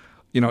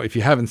 you know, if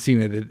you haven't seen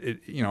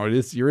it,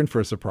 you're in for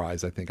a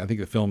surprise. I think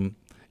the film.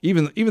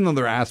 Even though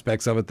there are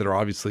aspects of it that are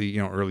obviously, you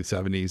know, early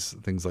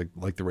 70s, things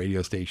like the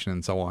radio station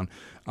and so on,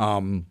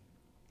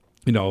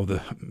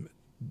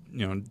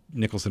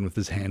 Nicholson with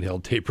his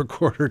handheld tape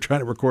recorder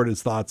trying to record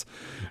his thoughts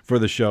for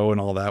the show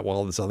and all that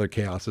while this other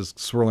chaos is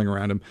swirling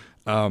around him.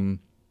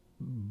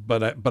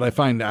 But I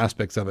find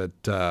aspects of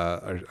it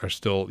are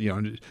still, you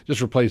know, just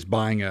replace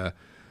buying a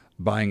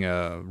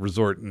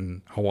resort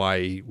in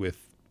Hawaii with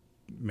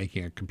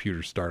making a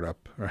computer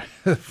startup or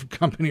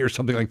company or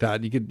something like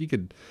that. You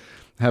could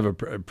have a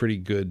pretty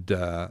good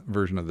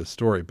version of this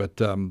story,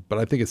 but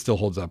I think it still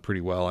holds up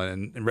pretty well.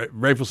 And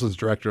Rafelson's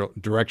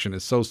direction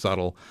is so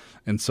subtle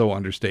and so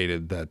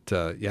understated that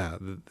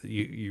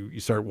you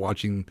start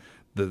watching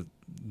the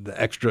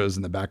extras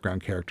and the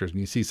background characters,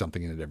 and you see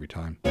something in it every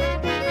time.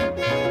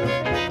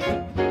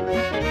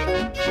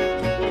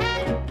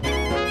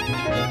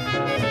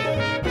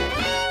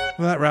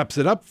 Well, that wraps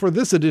it up for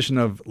this edition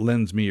of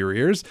Lends Me Your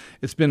Ears.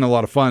 It's been a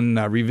lot of fun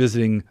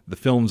revisiting the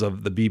films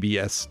of the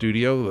BBS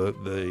studio,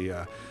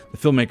 the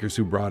filmmakers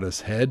who brought us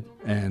Head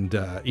and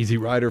Easy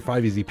Rider,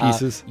 5 Easy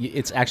Pieces.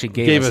 It's actually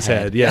gave us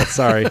Head. Yeah,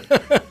 sorry.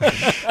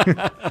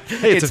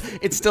 Hey,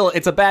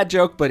 it's a bad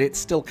joke, but it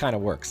still kind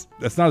of works.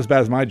 That's not as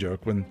bad as my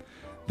joke when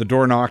the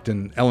door knocked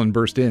and Ellen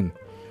burst in.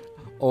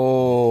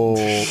 Oh,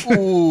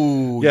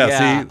 ooh,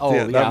 yeah. See,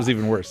 that was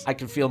even worse. I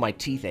can feel my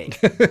teeth ache.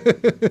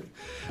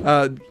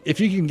 If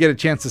you can get a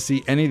chance to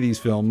see any of these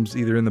films,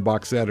 either in the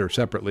box set or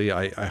separately,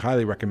 I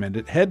highly recommend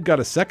it. Head got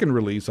a second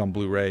release on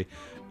Blu-ray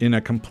in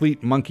a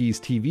complete Monkeys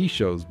TV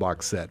shows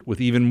box set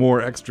with even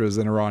more extras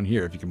than are on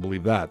here, if you can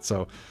believe that.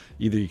 So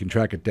either you can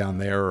track it down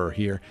there or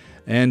here.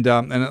 And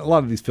a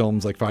lot of these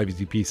films, like 5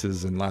 Easy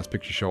Pieces and Last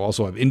Picture Show,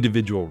 also have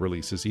individual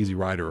releases. Easy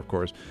Rider, of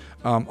course,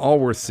 all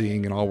worth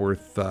seeing and all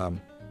worth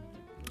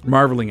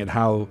marveling at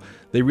how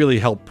they really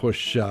help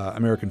push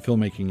American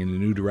filmmaking in a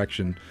new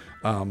direction,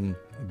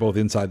 both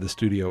inside the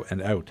studio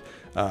and out.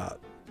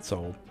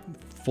 So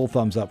full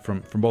thumbs up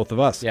from both of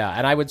us. Yeah,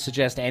 and I would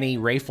suggest any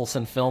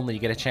Rafelson film that you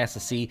get a chance to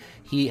see.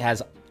 He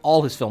has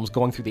all his films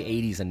going through the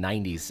 80s and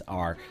 90s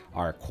are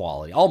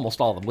quality.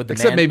 Almost all of them. With the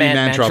Except maybe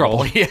Man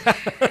Trouble. Yeah,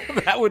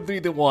 that would be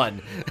the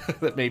one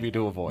that maybe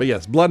to avoid. But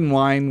yes, Blood and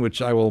Wine,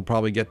 which I will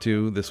probably get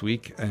to this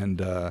week, and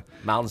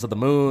Mountains of the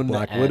Moon,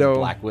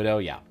 Black Widow,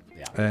 yeah.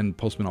 And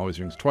Postman Always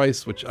Rings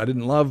Twice, which I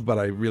didn't love, but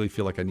I really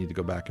feel like I need to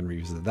go back and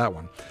revisit that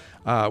one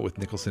with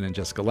Nicholson and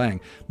Jessica Lange.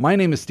 My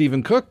name is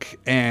Stephen Cook,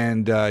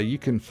 and you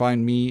can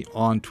find me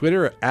on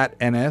Twitter at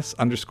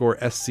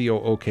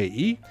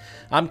 @NS_SCOOKE.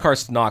 I'm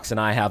Karsten Knox, and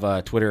I have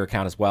a Twitter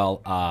account as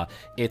well.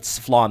 It's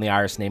Flaw in the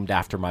Iris, named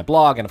after my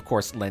blog, and of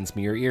course, Lends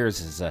Me Your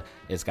Ears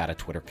is got a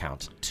Twitter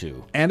account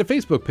too. And a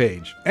Facebook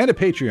page, and a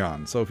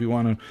Patreon. So if you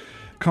want to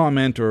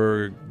comment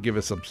or give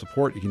us some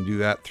support, you can do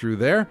that through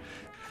there.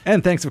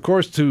 And thanks, of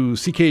course, to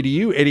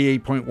CKDU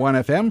 88.1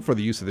 FM for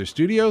the use of their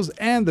studios,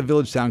 and the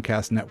Village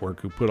Soundcast Network,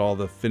 who put all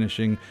the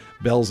finishing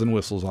bells and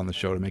whistles on the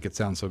show to make it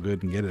sound so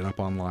good and get it up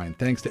online.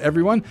 Thanks to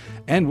everyone,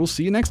 and we'll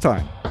see you next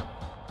time.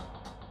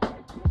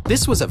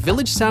 This was a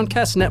Village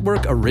Soundcast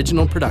Network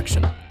original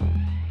production.